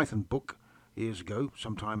Monty Python book years ago,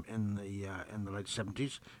 sometime in the late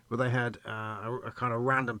 70s, where they had a kind of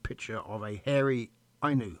random picture of a hairy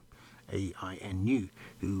Ainu, A-I-N-U,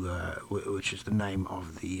 which is the name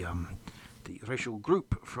of the racial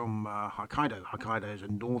group from Hokkaido. Hokkaido is the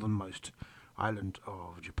northernmost island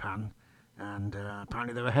of Japan, and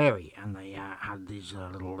apparently they were hairy, and they had these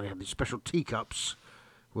special teacups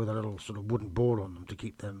with a little sort of wooden board on them to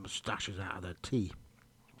keep their moustaches out of their tea.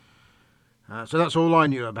 So that's all I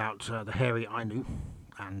knew about the hairy Ainu,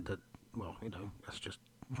 and that's just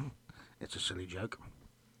it's a silly joke.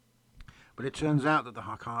 But it turns out that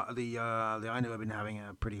the Ainu have been having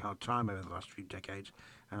a pretty hard time over the last few decades,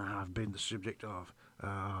 and have been the subject of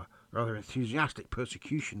rather enthusiastic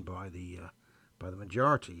persecution by the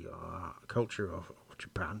majority culture of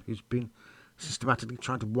Japan, who's been systematically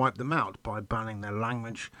trying to wipe them out by banning their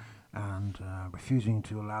language and refusing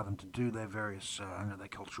to allow them to do their various their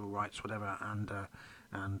cultural rights, whatever,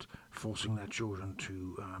 and forcing their children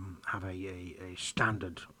to have a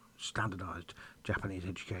standardized Japanese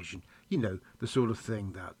education. You know, the sort of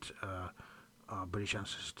thing that our British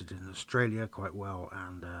ancestors did in Australia quite well,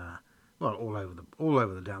 and all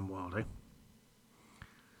over the damn world, eh?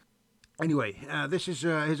 Anyway, this is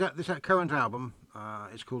this current album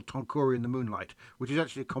is called Tonkori in the Moonlight, which is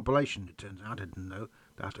actually a compilation, it turns out. I didn't know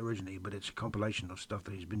that originally, but it's a compilation of stuff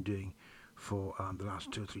that he's been doing for the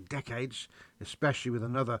last 2 or 3 decades, especially with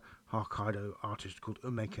another Hokkaido artist called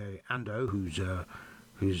Umeko Ando,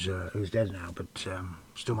 who's dead now, but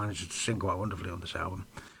still manages to sing quite wonderfully on this album.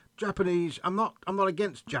 Japanese, I'm not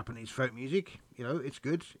against Japanese folk music. You know, it's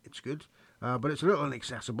good, but it's a little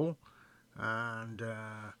inaccessible, and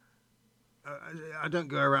I don't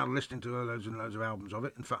go around listening to loads and loads of albums of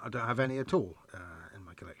it. In fact, I don't have any at all in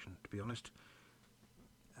my collection, to be honest.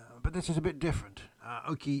 But this is a bit different.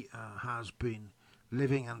 Oki has been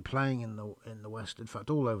living and playing in the West, in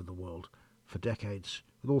fact, all over the world for decades,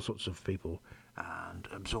 with all sorts of people, and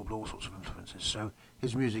absorbed all sorts of influences. So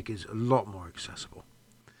his music is a lot more accessible.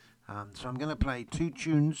 So I'm going to play 2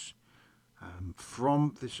 tunes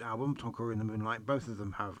from this album, Tonkori in the Moonlight. Both of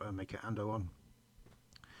them have Umeko Ando on.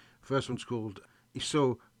 First one's called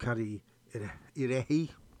Iso Kari Irehi,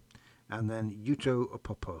 and then Yuto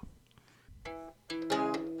Opopo.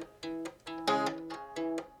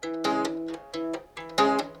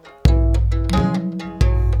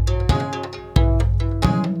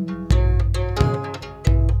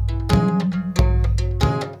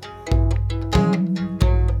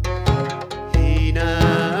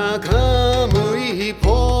 田舎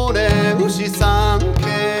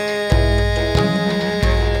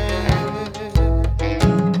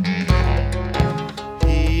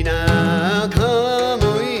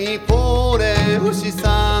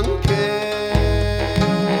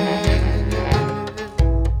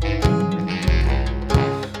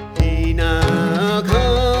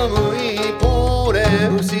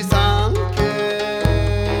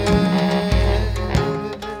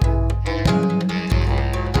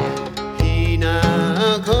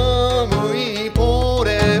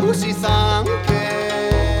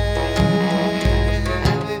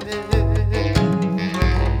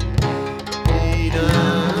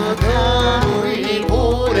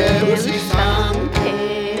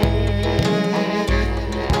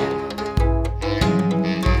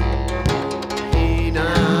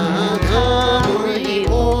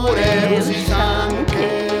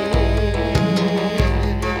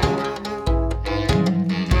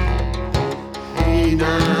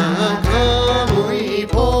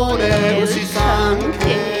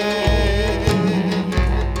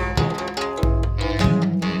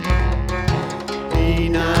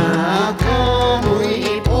向い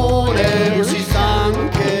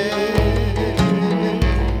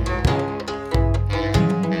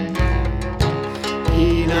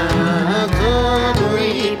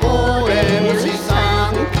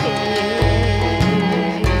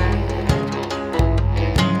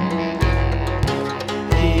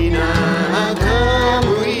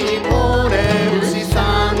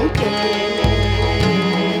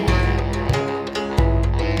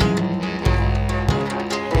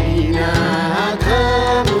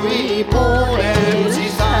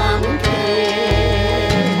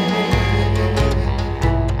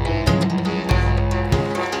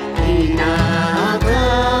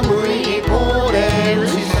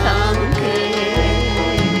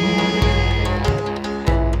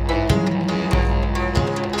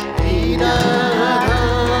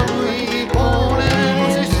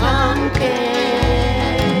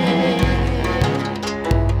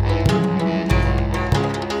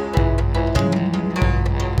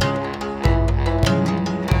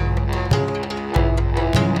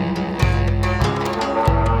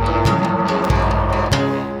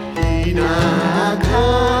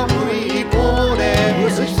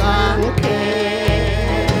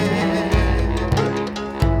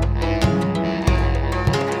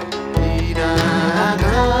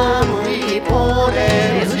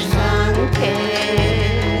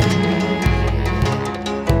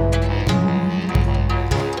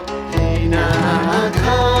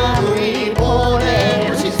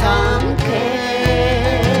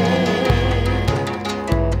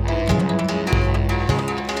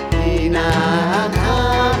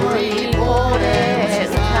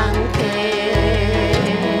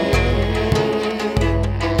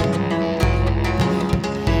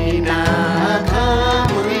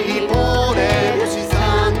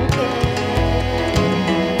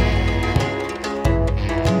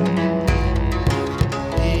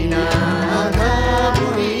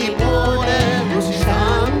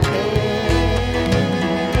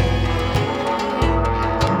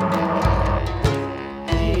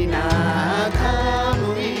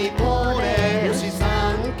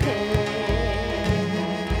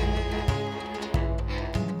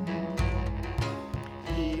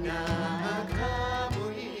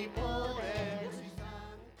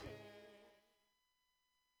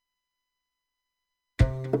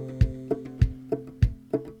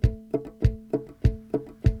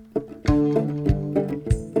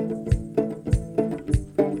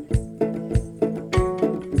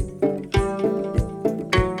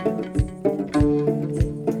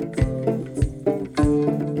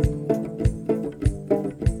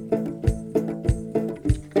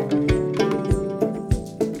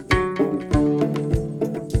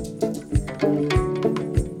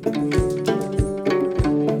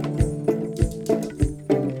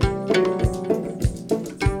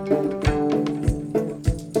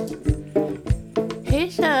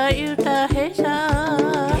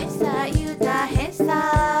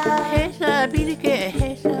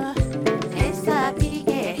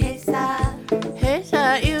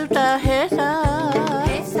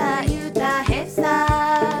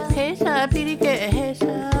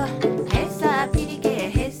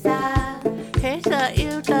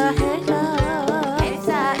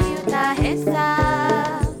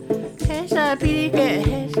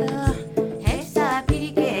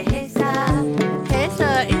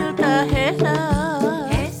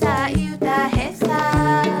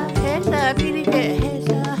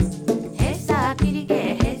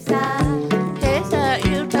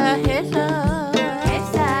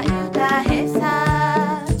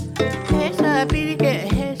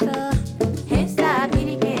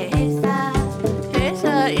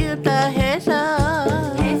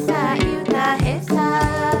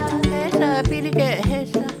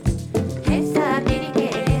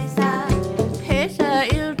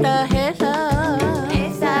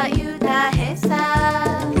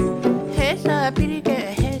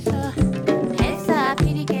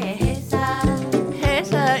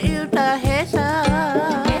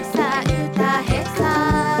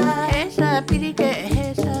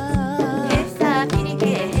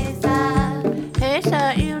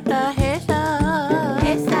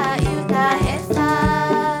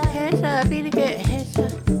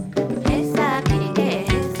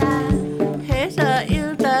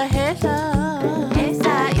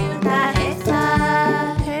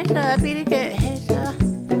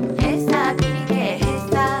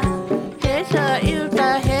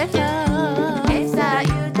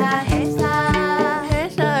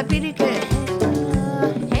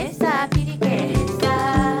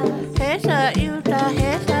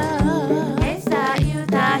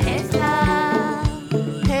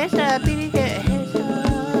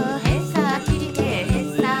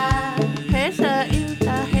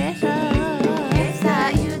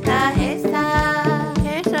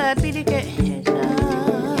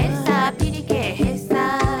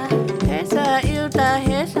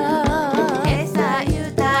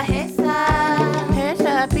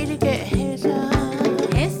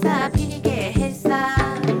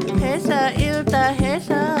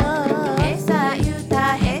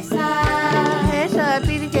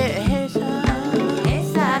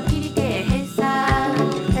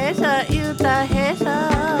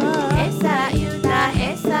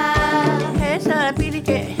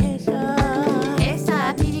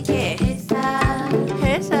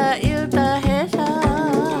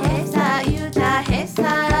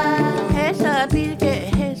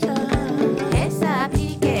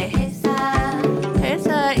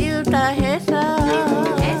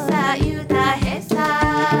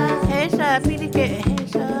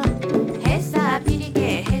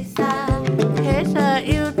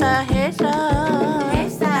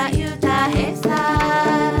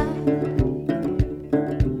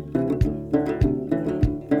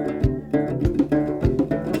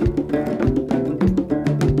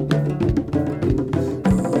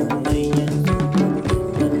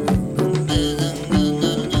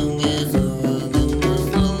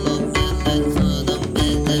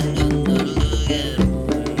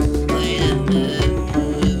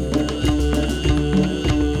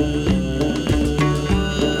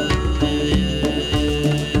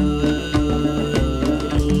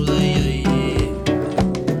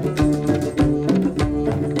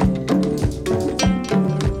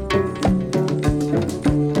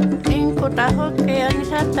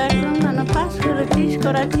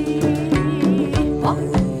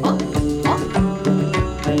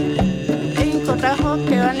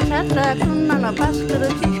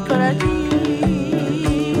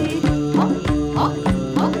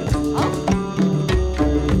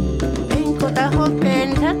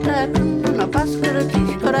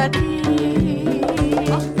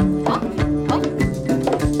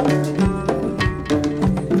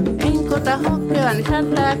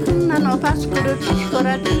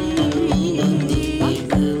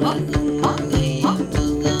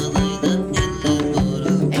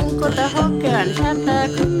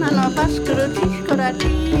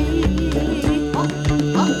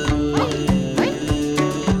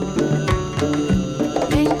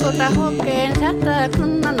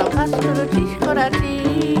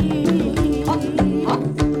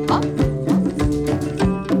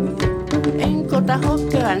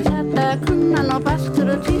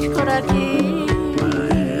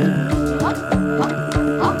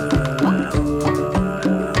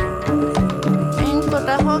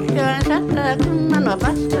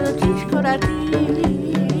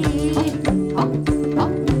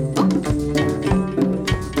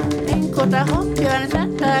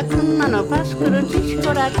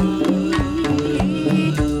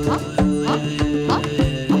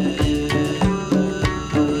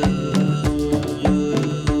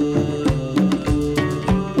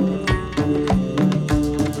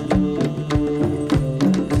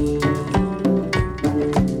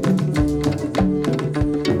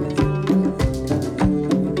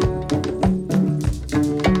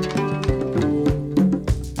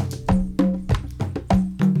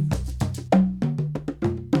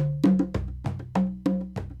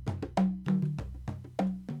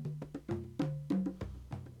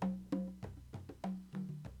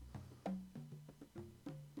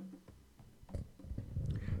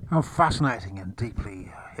How fascinating and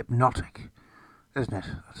deeply hypnotic, isn't it,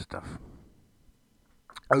 that stuff?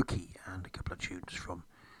 Oki and a couple of tunes from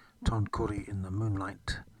Ton Kuri in the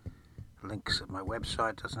Moonlight. Links at my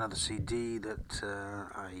website. That's another CD that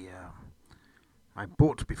I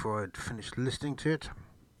bought before I'd finished listening to it.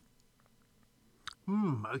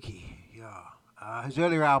 Oki, yeah. His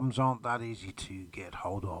earlier albums aren't that easy to get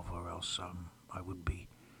hold of, or else I would be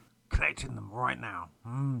collecting them right now.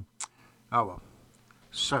 Oh well.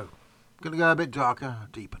 So, going to go a bit darker,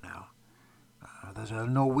 deeper now. There's a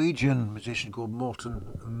Norwegian musician called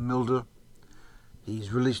Morten Mulder.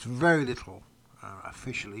 He's released very little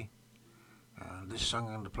officially. This song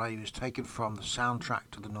I'm going to play was taken from the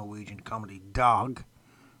soundtrack to the Norwegian comedy Dag,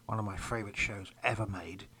 one of my favourite shows ever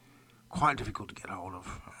made. Quite difficult to get hold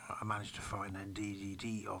of. I managed to find a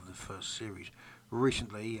DVD of the first series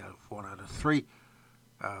recently, 1 out of 3.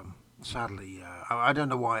 Sadly, I don't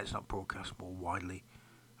know why it's not broadcast more widely.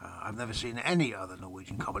 I've never seen any other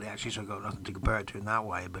Norwegian comedy actually, so I've got nothing to compare it to in that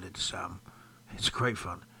way, but it's great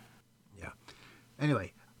fun. Yeah.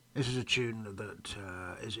 Anyway, this is a tune that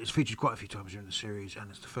is featured quite a few times during the series, and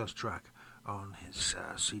it's the first track on his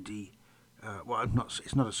CD.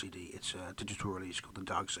 It's not a CD, it's a digital release called The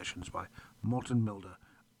Dark Sessions by Morten Mulder.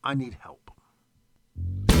 I Need Help.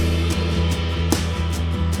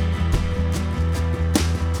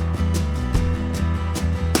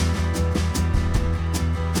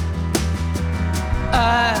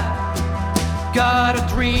 I got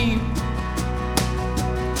a dream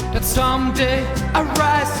that someday I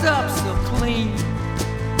rise up so clean.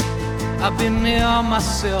 I've been there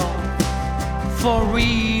myself, for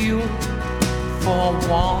real, for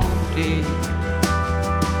one day.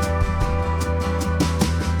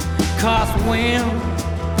 Cause when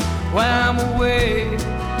I'm away,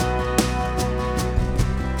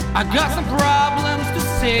 I got some problems to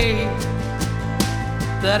say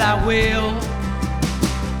that I will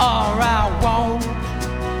or I won't.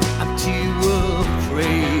 I'm too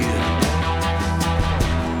afraid.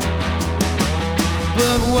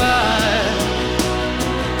 But why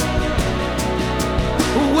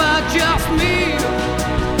just me?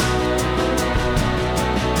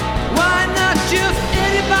 Why not just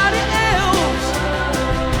anybody else?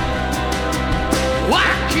 Why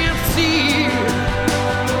can't see?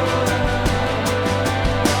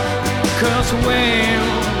 'Cause when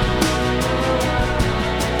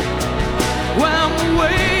I'm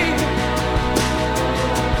away,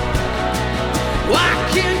 I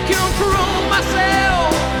can't control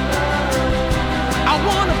myself. I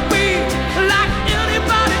wanna be like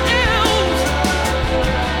anybody else.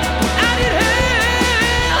 I need help.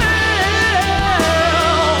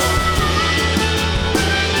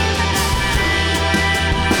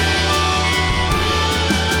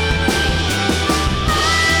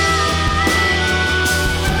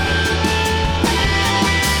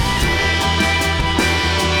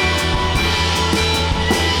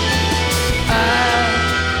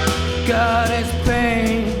 God is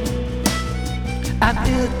pain, and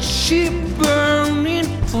itchy burning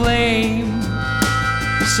flame.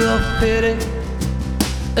 Self-pity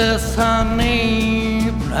is her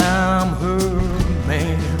name. I'm her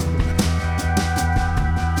man.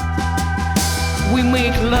 We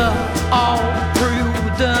make love all through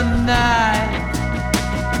the night,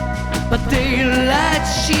 but daylight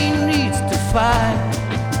she needs to fight.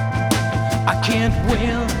 I can't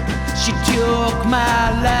win. She took my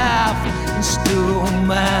life and stole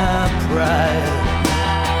my pride.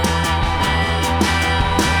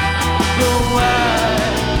 But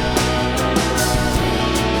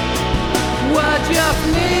why just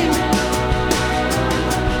me?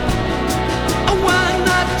 Why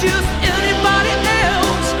not just anybody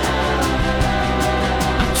else?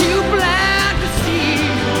 I'm too blind to see.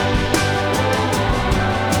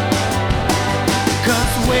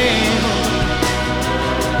 'Cause when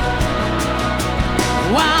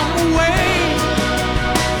I'm away,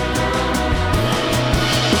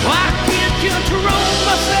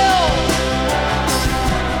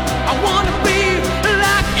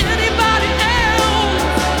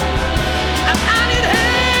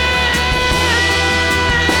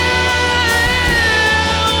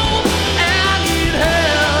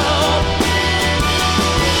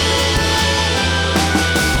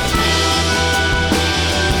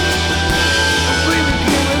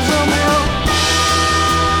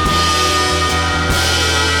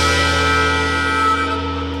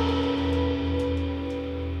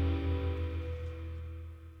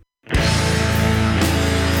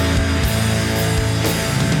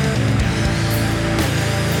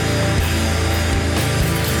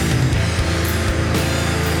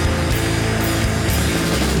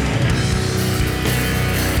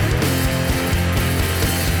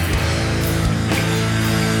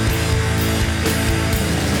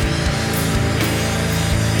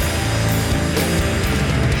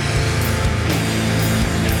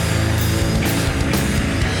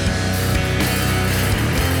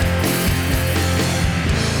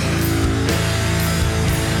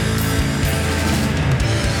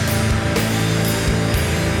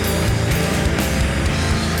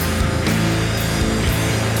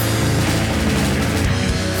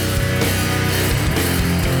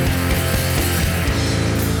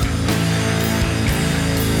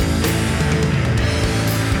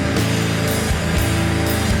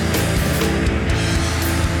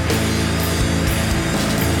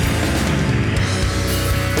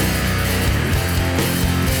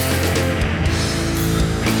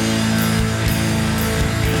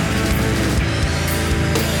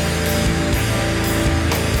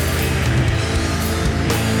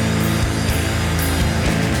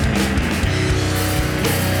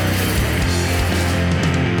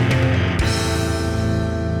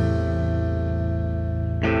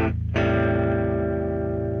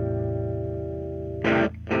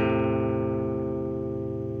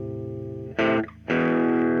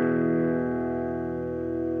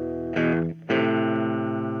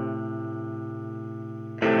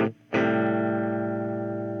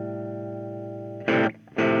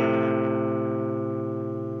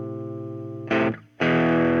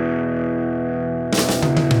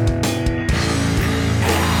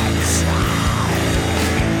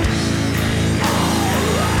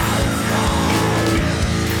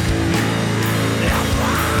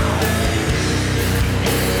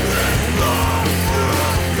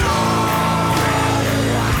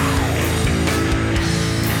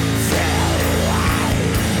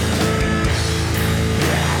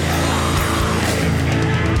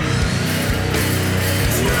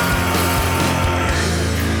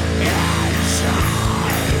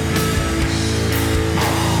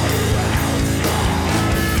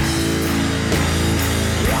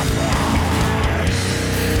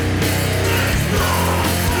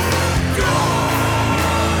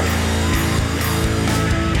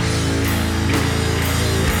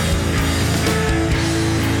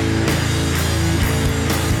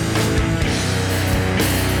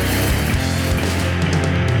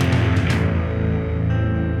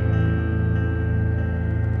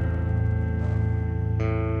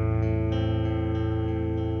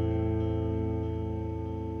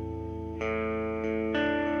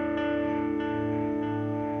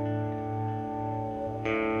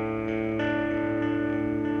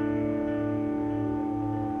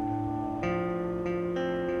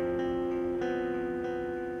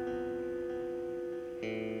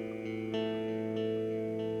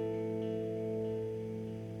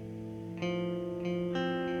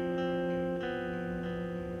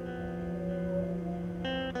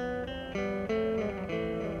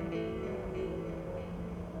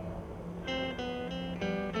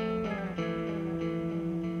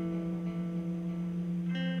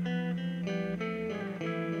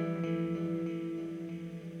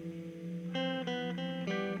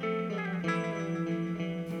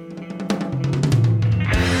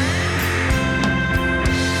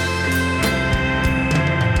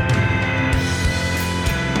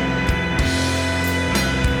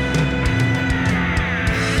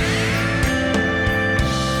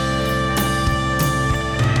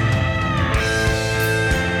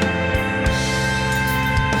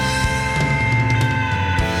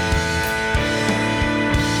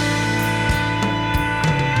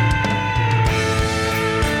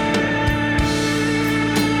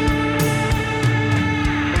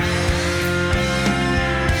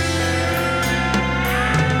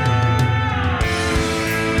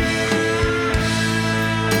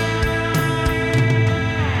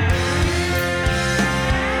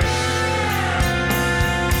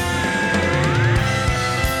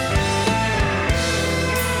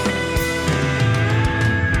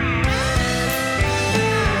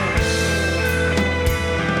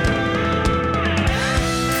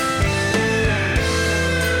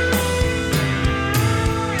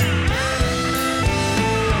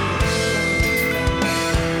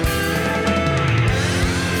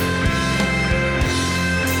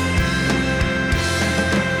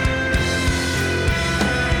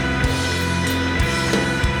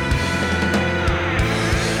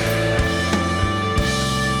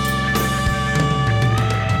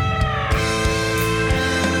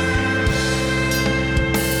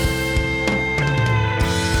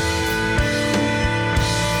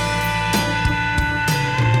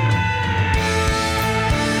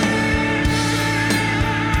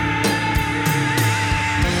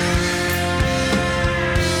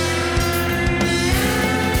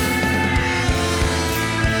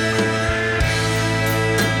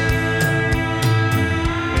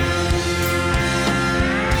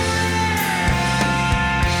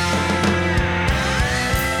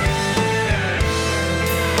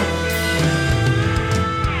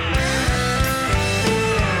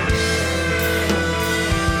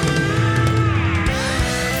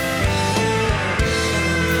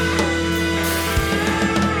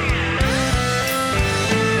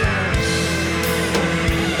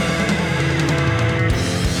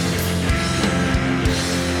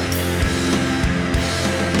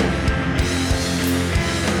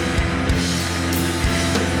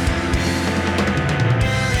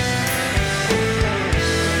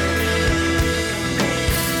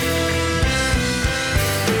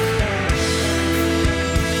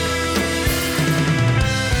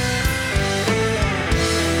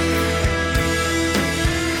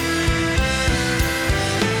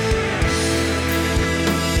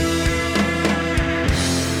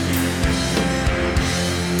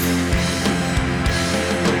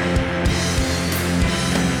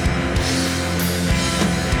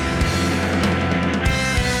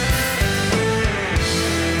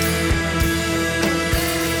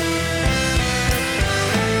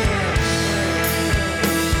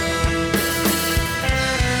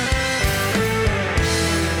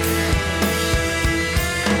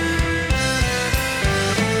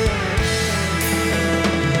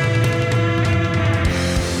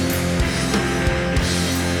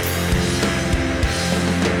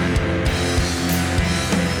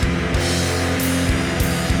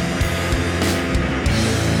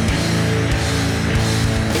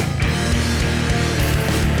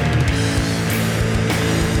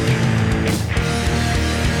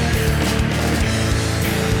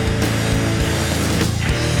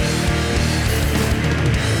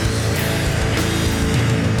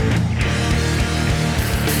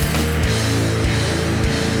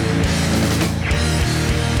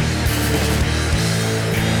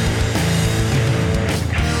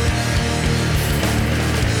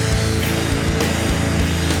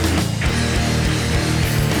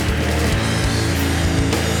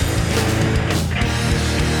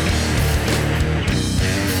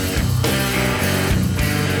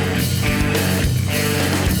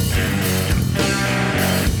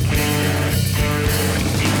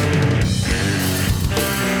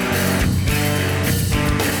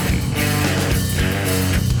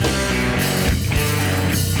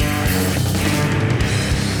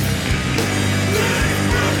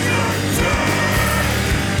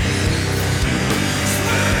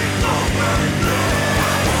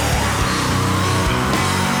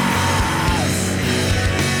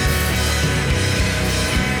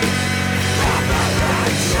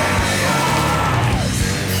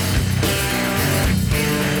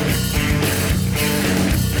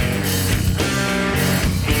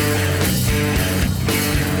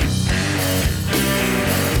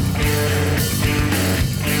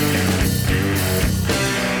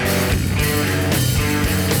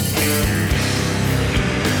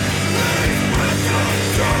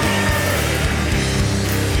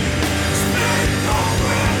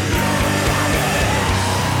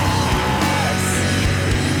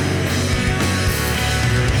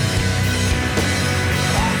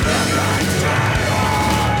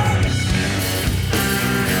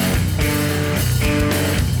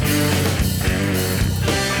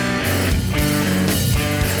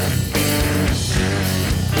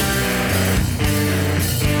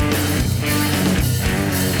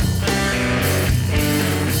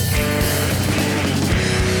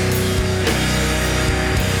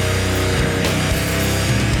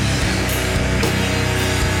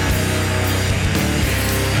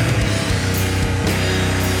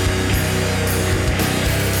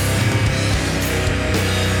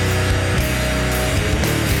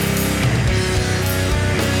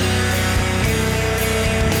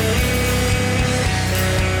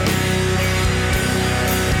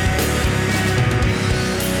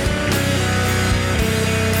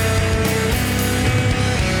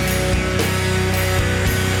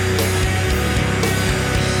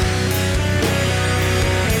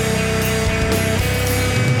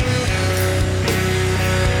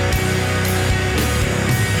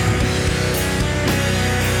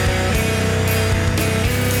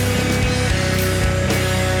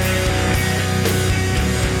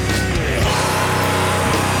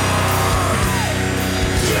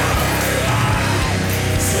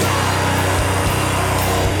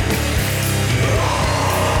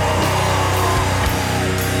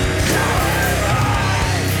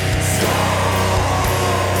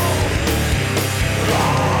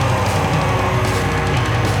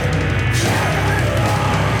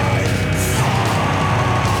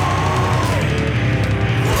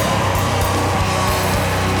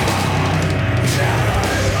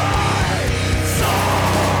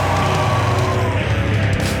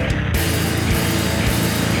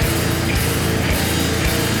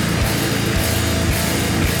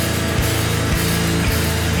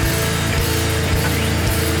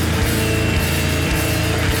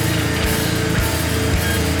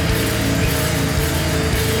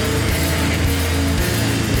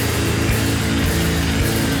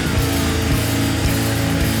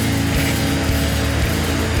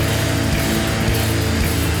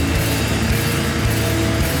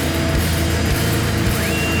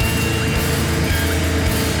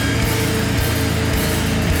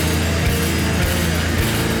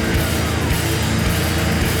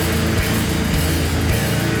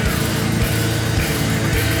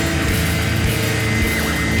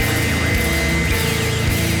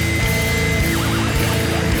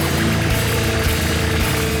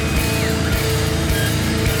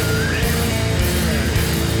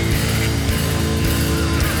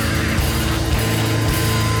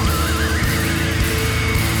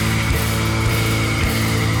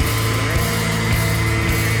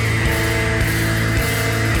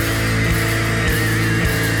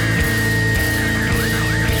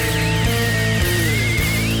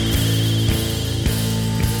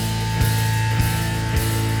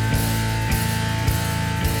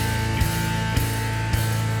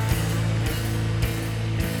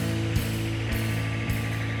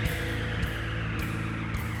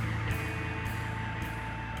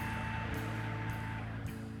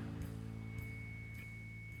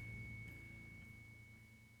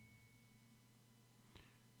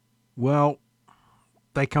 Well,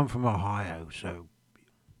 they come from Ohio, so...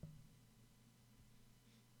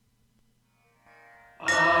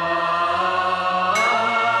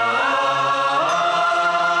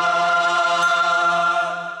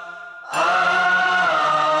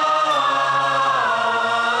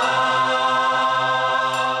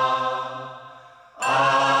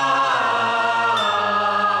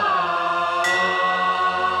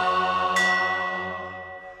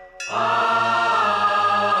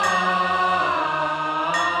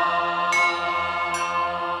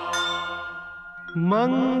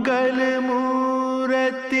 मंगल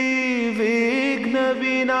मूर्ति विघ्न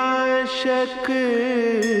विनाशक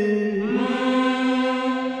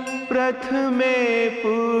प्रथमे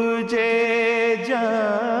पूजे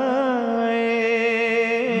जाए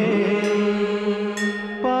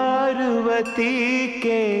पार्वती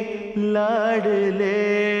के लाडले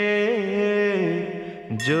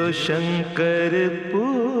जो शंकर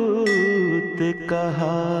पूत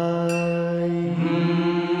कहाए।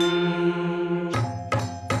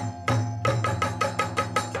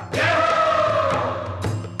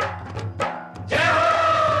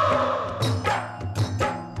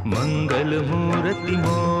 मंगल मूर्ति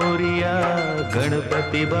मोरिया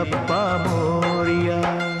गणपति बप्पा मोरिया।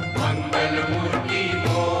 मंगल मूर्ति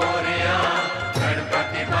मोरिया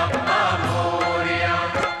गणपति बप्पा मोरिया।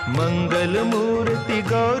 मंगल मूर्ति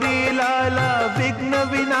गौरी लाला विघ्न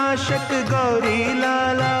विनाशक गौरी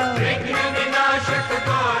लाला। विघ्न विनाशक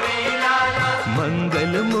गौरी लाला।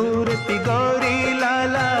 मंगल मूर्ति गौरी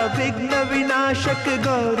लाला विघ्न विनाशक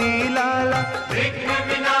गौरी लाला। विघ्न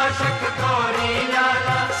विनाशक गौरी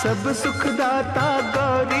लाला। सब सुखदाता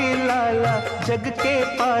गौरी लाला जग के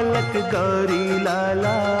पालक गौरी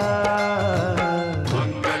लाला।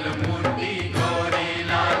 मंगल मूर्ति गौरी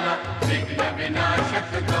लाला विघ्न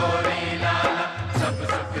विनाशक गौरी लाला। सब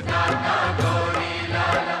सुखदाता गौरी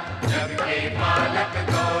लाला जग के पालक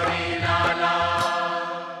गौरी लाला।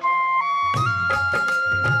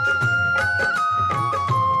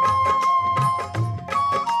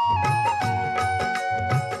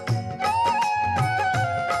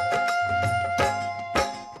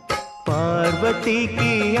 पार्वती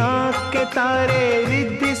की आँख के तारे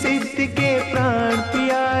रिद्धि सिद्धि के प्राण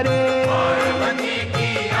प्यारे। पार्वती की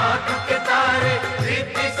आँख के तारे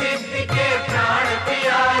रिद्धि सिद्धि के प्राण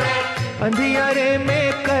प्यारे। अंधियारे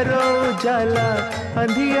में करो उजाला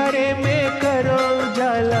अंधियारे में करो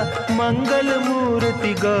उजाला मंगल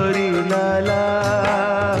मूर्ति गौरी लाला।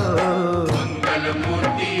 मंगल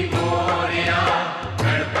मूर्ति मोरिया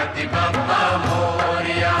गणपति बप्पा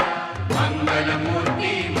मोरिया। मंगल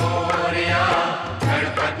मूर्ति मोरिया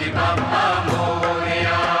गणपति बप्पा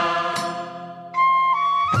मोरिया।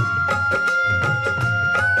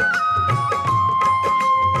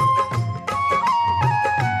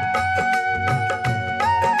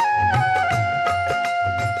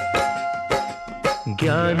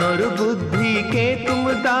 ज्ञान और बुद्धि के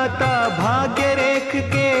तुम दाता भाग्य रेख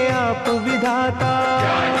के आप विधाता।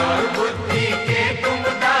 ज्ञान और बुद्धि के तुम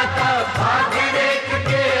दाता भाग्य रेख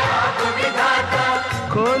के आप विधाता।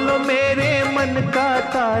 खोलो मेरे मन का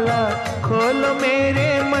ताला खोलो मेरे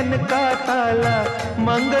मन का ताला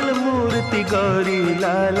मंगल मूर्ति गौरी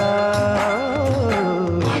लाला।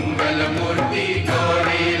 मंगल मूर्ति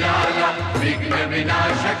गौरी लाला विघ्न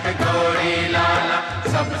विनाशक गौरी लाला।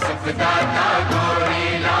 सब सुखदाता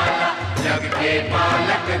गौरी लाला जग के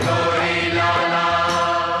पालक गौरी लाला।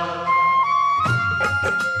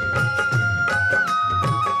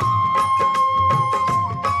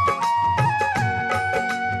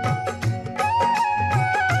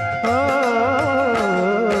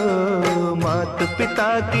 मात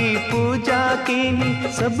पिता की पूजा कीनी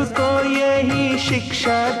सबको यही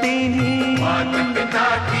शिक्षा देनी। मात पिता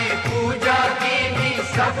की पूजा कीनी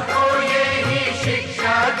सबको यही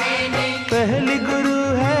शिक्षा देनी। पहली गुरु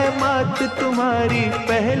है मात तुम्हारी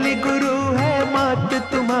पहली गुरु है मात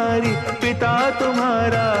तुम्हारी पिता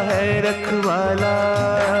तुम्हारा है रखवाला।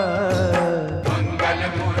 मंगल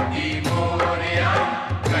मूर्ति मोरिया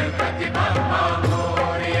गणपति बप्पा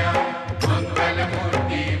मोरिया। मंगल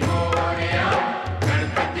मूर्ति मोरिया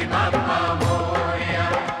गणपति बप्पा मोरिया।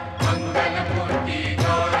 मंगल मूर्ति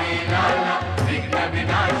गौरी लाला विघ्न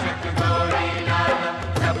विनाशक गौरी लाला।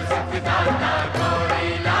 सब सुखदाता गौरी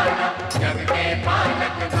लाला जग के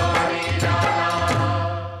पालक गौरी लाला।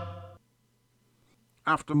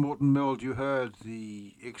 After Morton Mills, you heard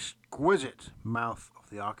the exquisite Mouth of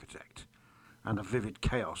the Architect and a vivid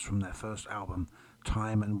chaos from their first album,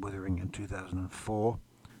 Time and Withering, in 2004.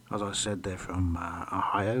 As I said, they're from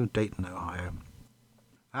Ohio, Dayton, Ohio.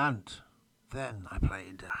 And then I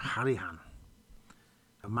played Harihan,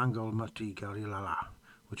 a Mangol Mati Garilala,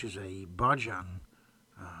 which is a bhajan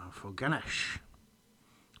for Ganesh.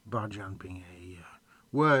 Bhajan being a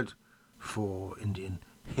word for Indian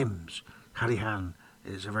hymns. Harihan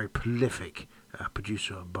is a very prolific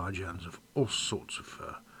producer of bhajans of all sorts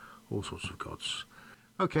of gods.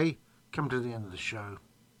 Okay, come to the end of the show.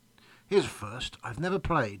 Here's a first. I've never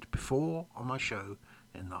played before on my show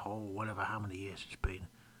in the whole whatever how many years it's been.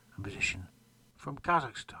 A musician from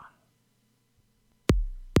Kazakhstan.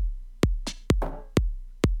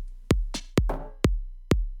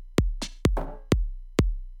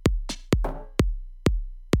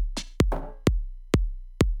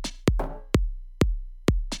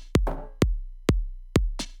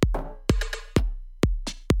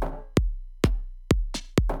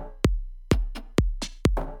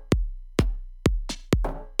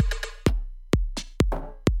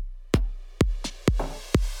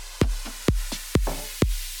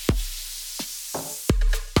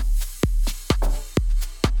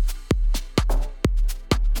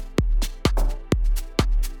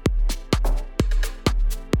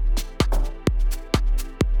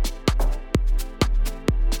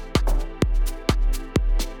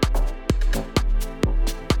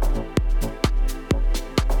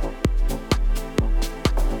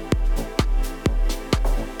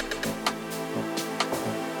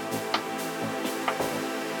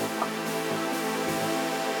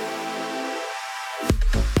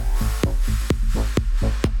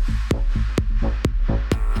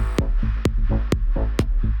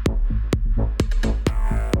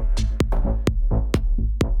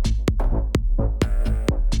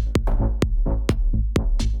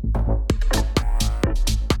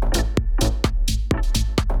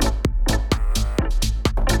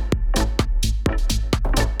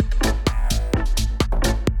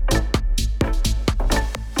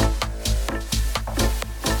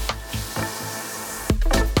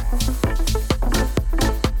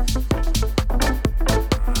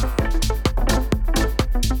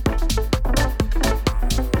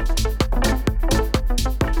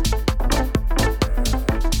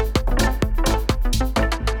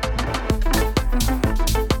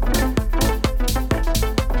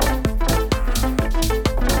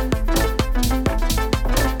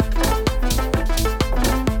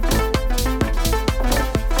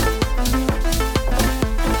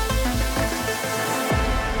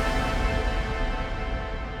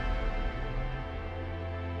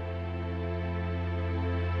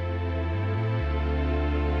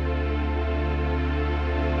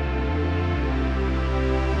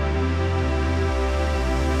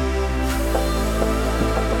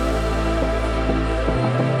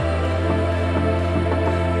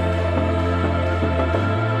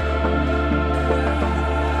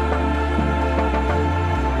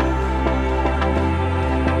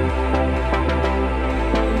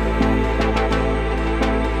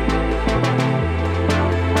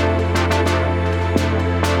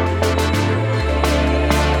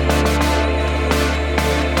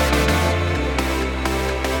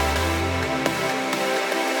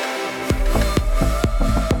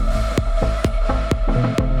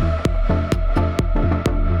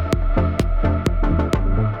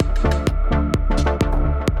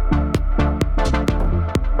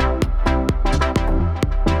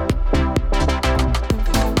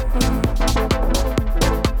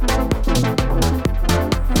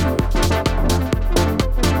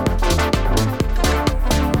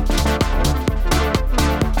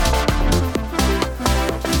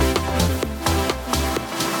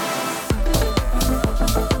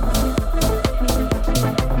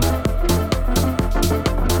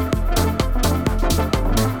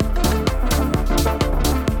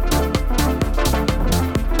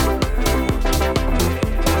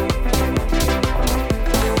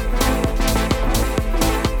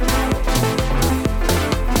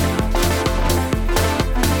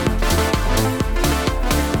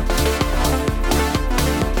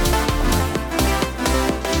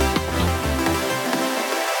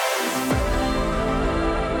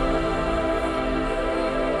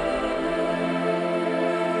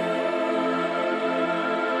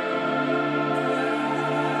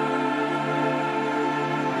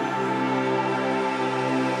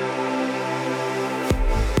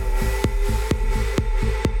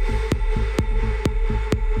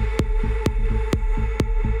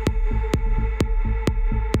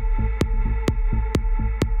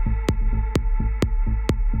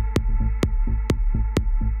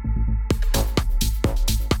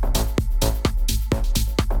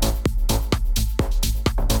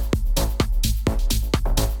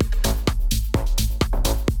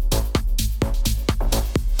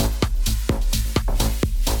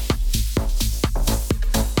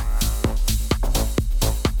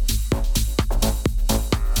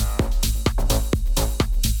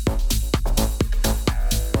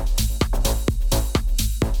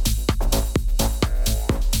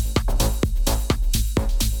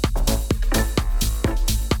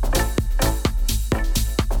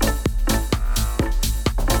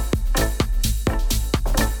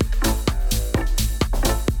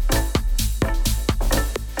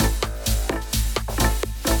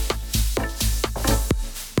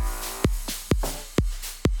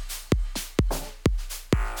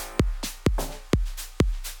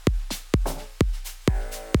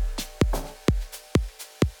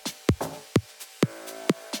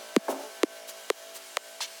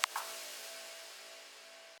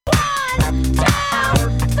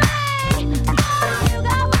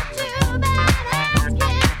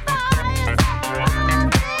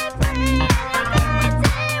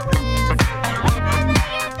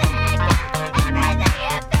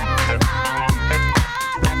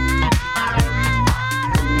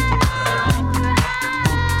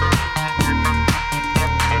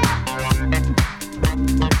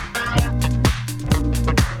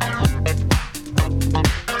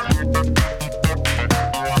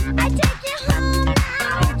 I take you home.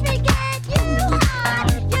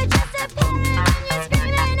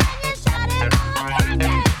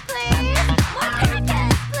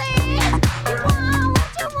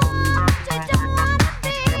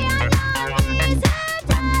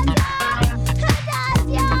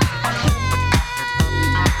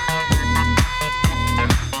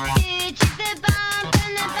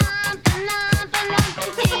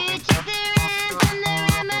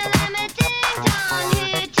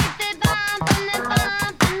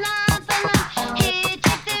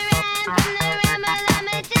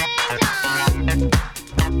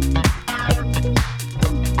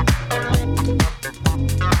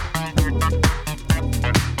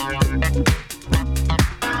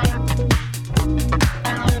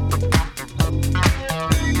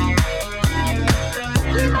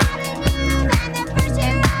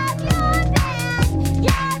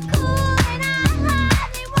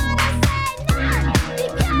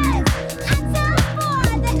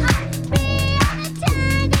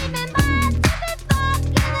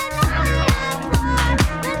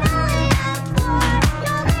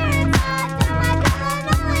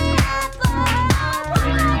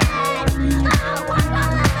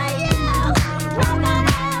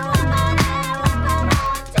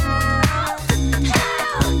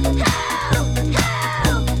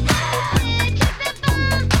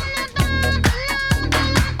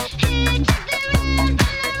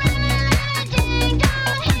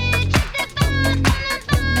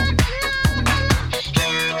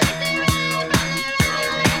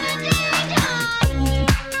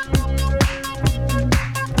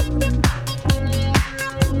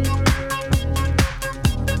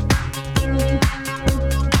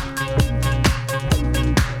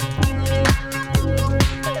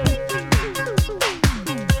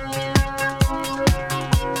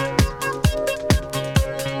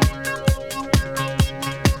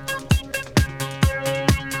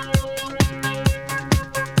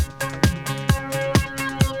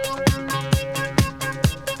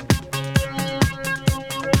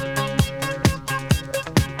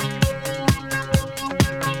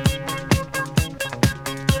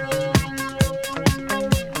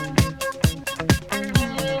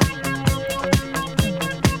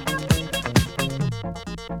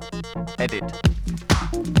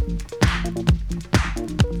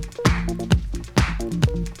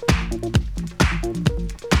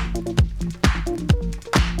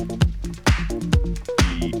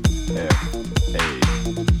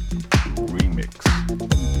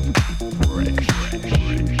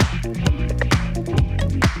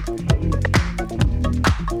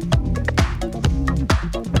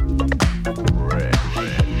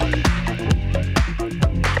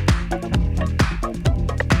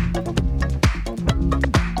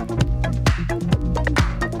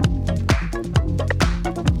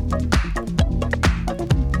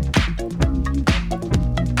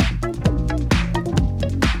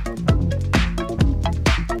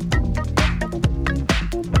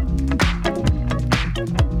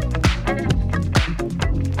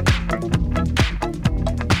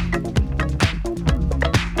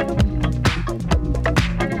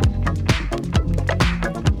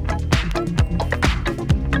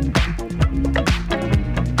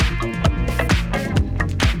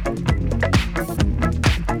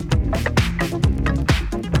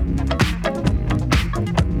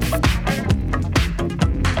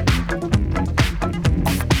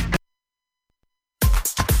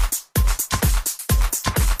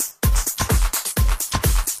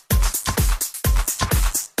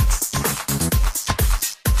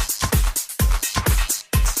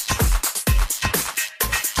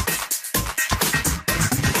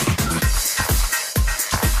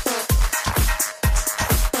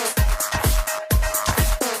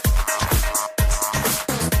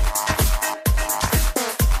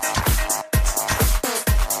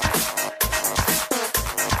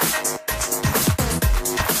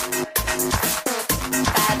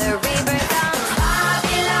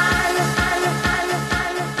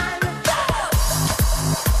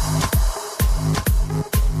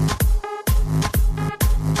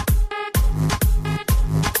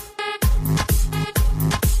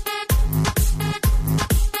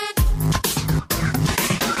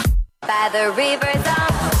 by the rivers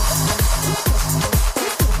of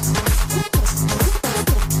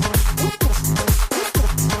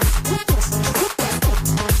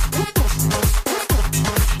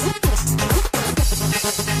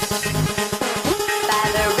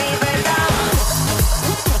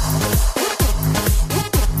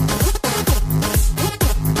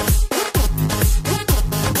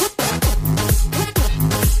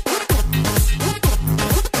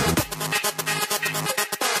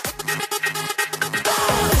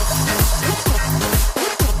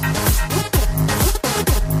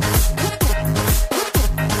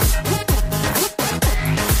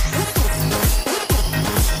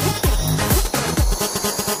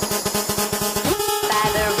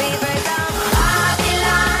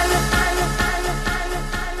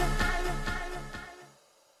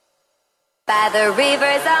by the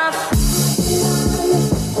rivers of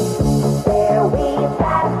there we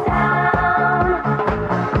sat down,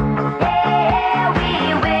 there we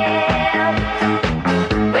will,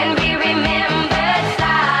 when we remembered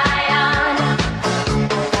Zion,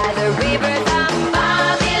 by the rivers of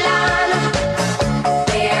Babylon,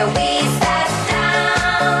 there we sat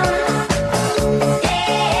down,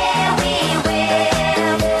 there we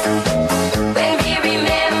will, when we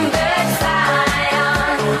remembered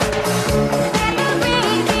Zion.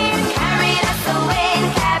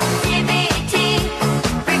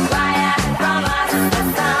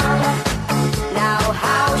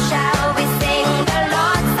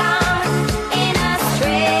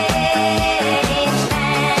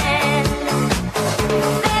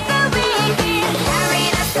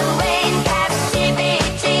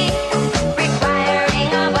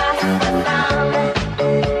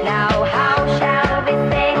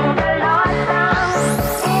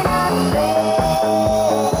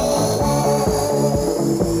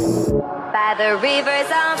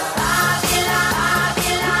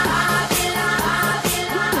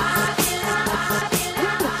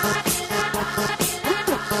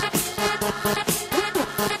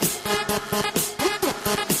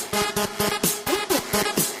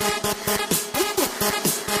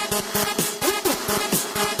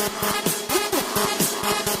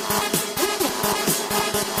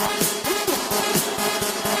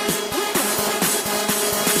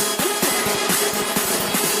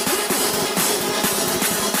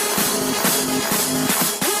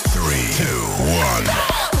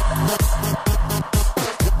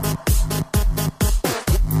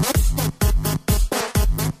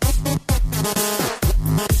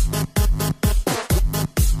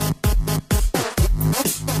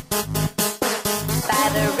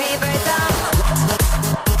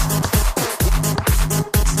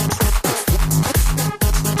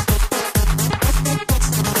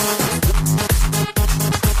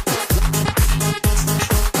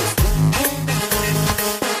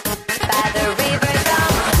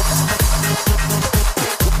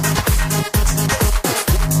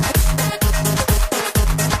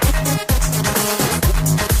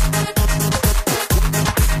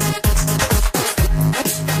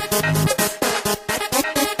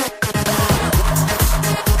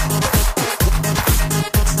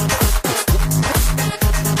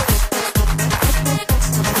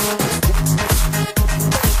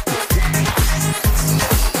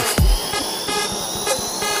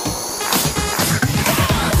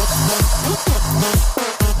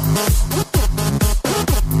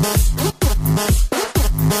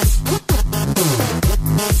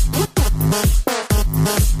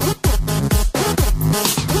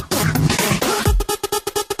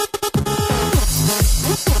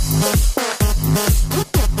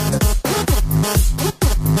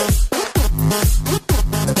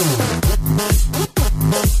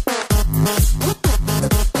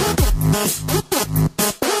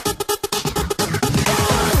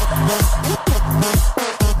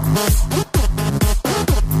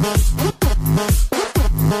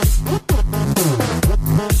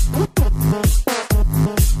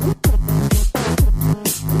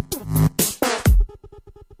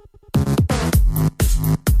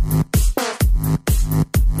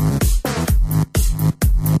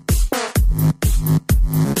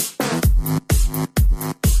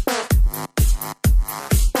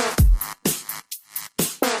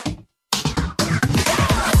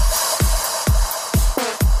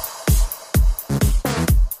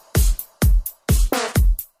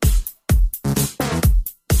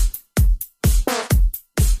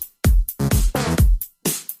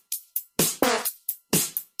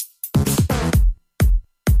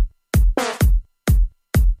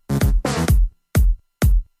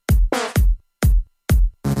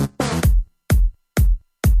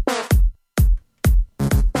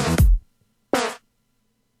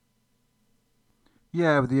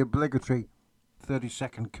 Yeah, with the obligatory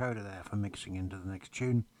 30-second coda there for mixing into the next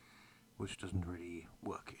tune, which doesn't really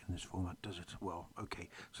work in this format, does it? Well, okay.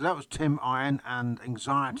 So that was Tim Iron and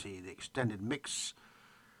Anxiety, the extended mix.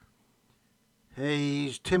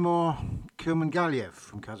 He's Timur Kurmangaliev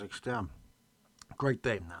from Kazakhstan. Great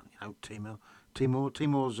name, that, you know,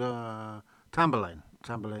 Timur's Tamberlain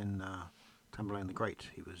the Great.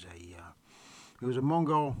 He was a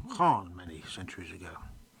Mongol Khan many centuries ago.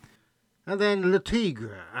 And then Le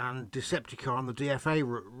Tigre and Decepticon, the DFA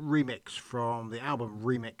remix from the album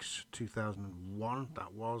Remix 2001,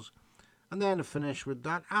 that was. And then to finish with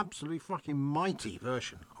that absolutely fucking mighty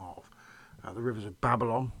version of The Rivers of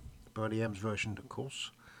Babylon, Bernie M's version, of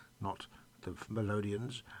course, not the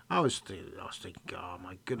Melodians. I was thinking, oh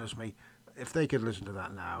my goodness me, if they could listen to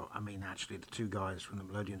that now. I mean, actually, the two guys from the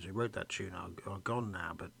Melodians who wrote that tune are gone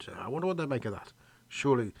now, but I wonder what they make of that.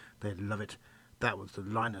 Surely they'd love it. That was the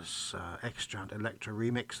Linus Extrand Electro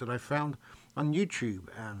remix that I found on YouTube,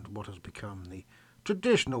 and what has become the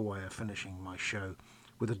traditional way of finishing my show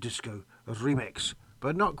with a disco remix,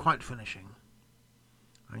 but not quite finishing.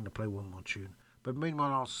 I'm going to play one more tune. But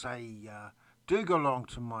meanwhile, I'll say, do go along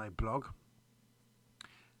to my blog,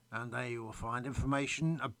 and there you will find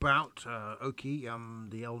information about Oki,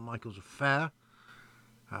 the L. Michaels Affair,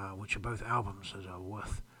 which are both albums that are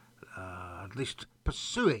worth at least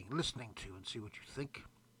pursuing, listening to, and see what you think.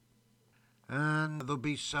 And there'll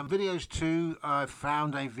be some videos too. I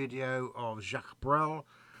found a video of Jacques Brel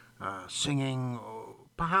singing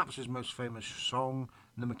perhaps his most famous song,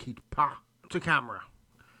 Ne me quitte pas, to camera,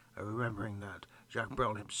 remembering that Jacques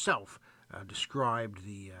Brel himself described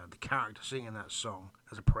the character singing that song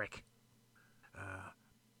as a prick.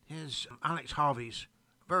 Here's Alex Harvey's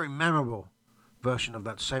very memorable version of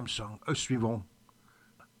that same song, Au Suivant,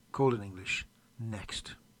 called in English,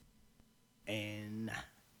 Next. N-E-X-T.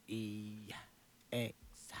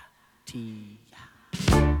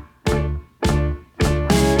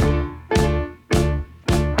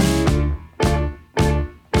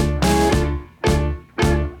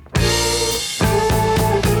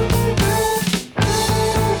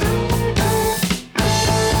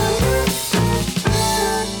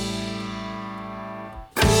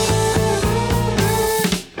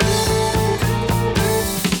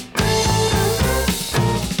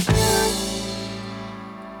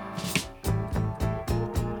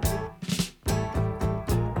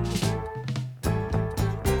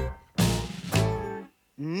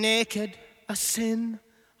 Naked, a sin,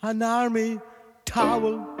 an army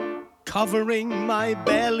towel covering my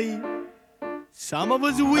belly. Some of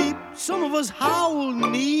us weep, some of us howl,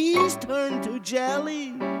 knees turn to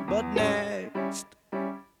jelly. But next,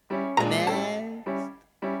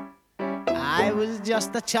 I was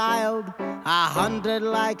just a child, 100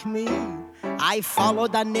 like me. I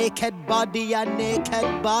followed a naked body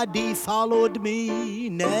followed me.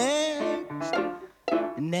 Next.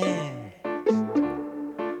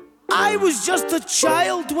 I was just a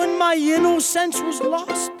child when my innocence was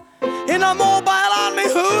lost in a mobile army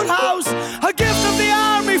hood house, a gift of the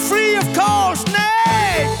army, free of course.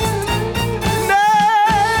 Next.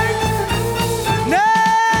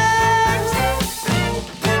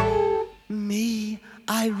 Me,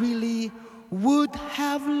 I really would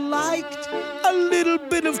have liked a little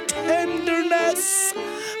bit of tenderness,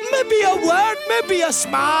 maybe a word, maybe a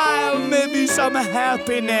smile, maybe some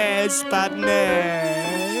happiness, but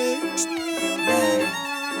next.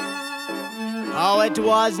 Oh, it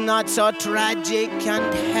was not so tragic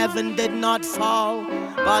and heaven did not fall,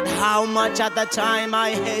 but how much at the time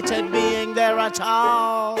I hated being there at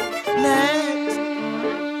all. Next.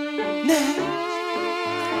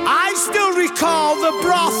 I still recall the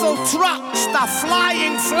brothel trucks, the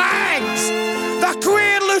flying flags, the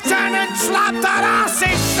queen lieutenant slapped our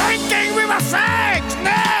asses thinking we were fags.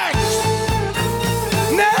 Next.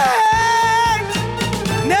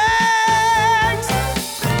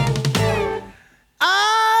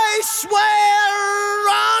 I swear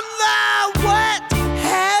on the wet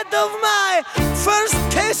head of my first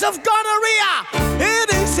case of gonorrhea,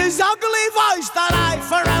 it is his ugly voice that I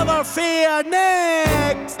forever fear.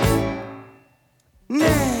 Next.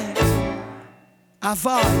 A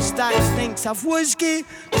voice that stinks of whiskey,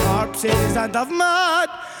 corpses and of mud,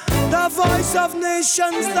 the voice of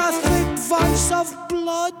nations, the thick voice of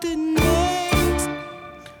blood.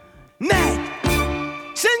 Next.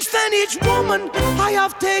 Since then each woman I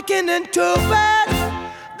have taken into bed,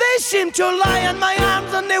 they seem to lie in my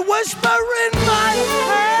arms and they whisper in my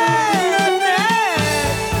head.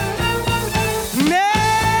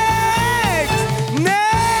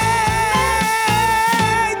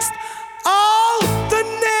 Next. All the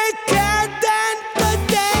naked and the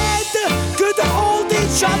dead could hold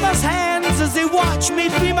Cause they watch me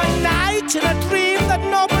dream at night in a dream that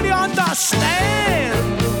nobody understands.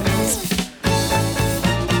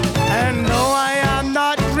 And though I am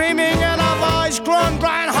not dreaming in a voice grown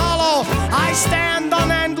dry and hollow, I stand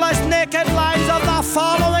on endless naked lines of the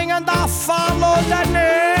following and the follow the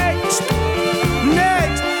next.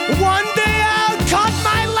 One day I'll cut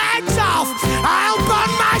my legs off, I'll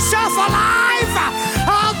burn myself alive,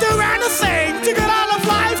 I'll do anything to get out of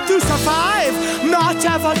life to survive, not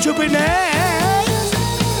ever to be next.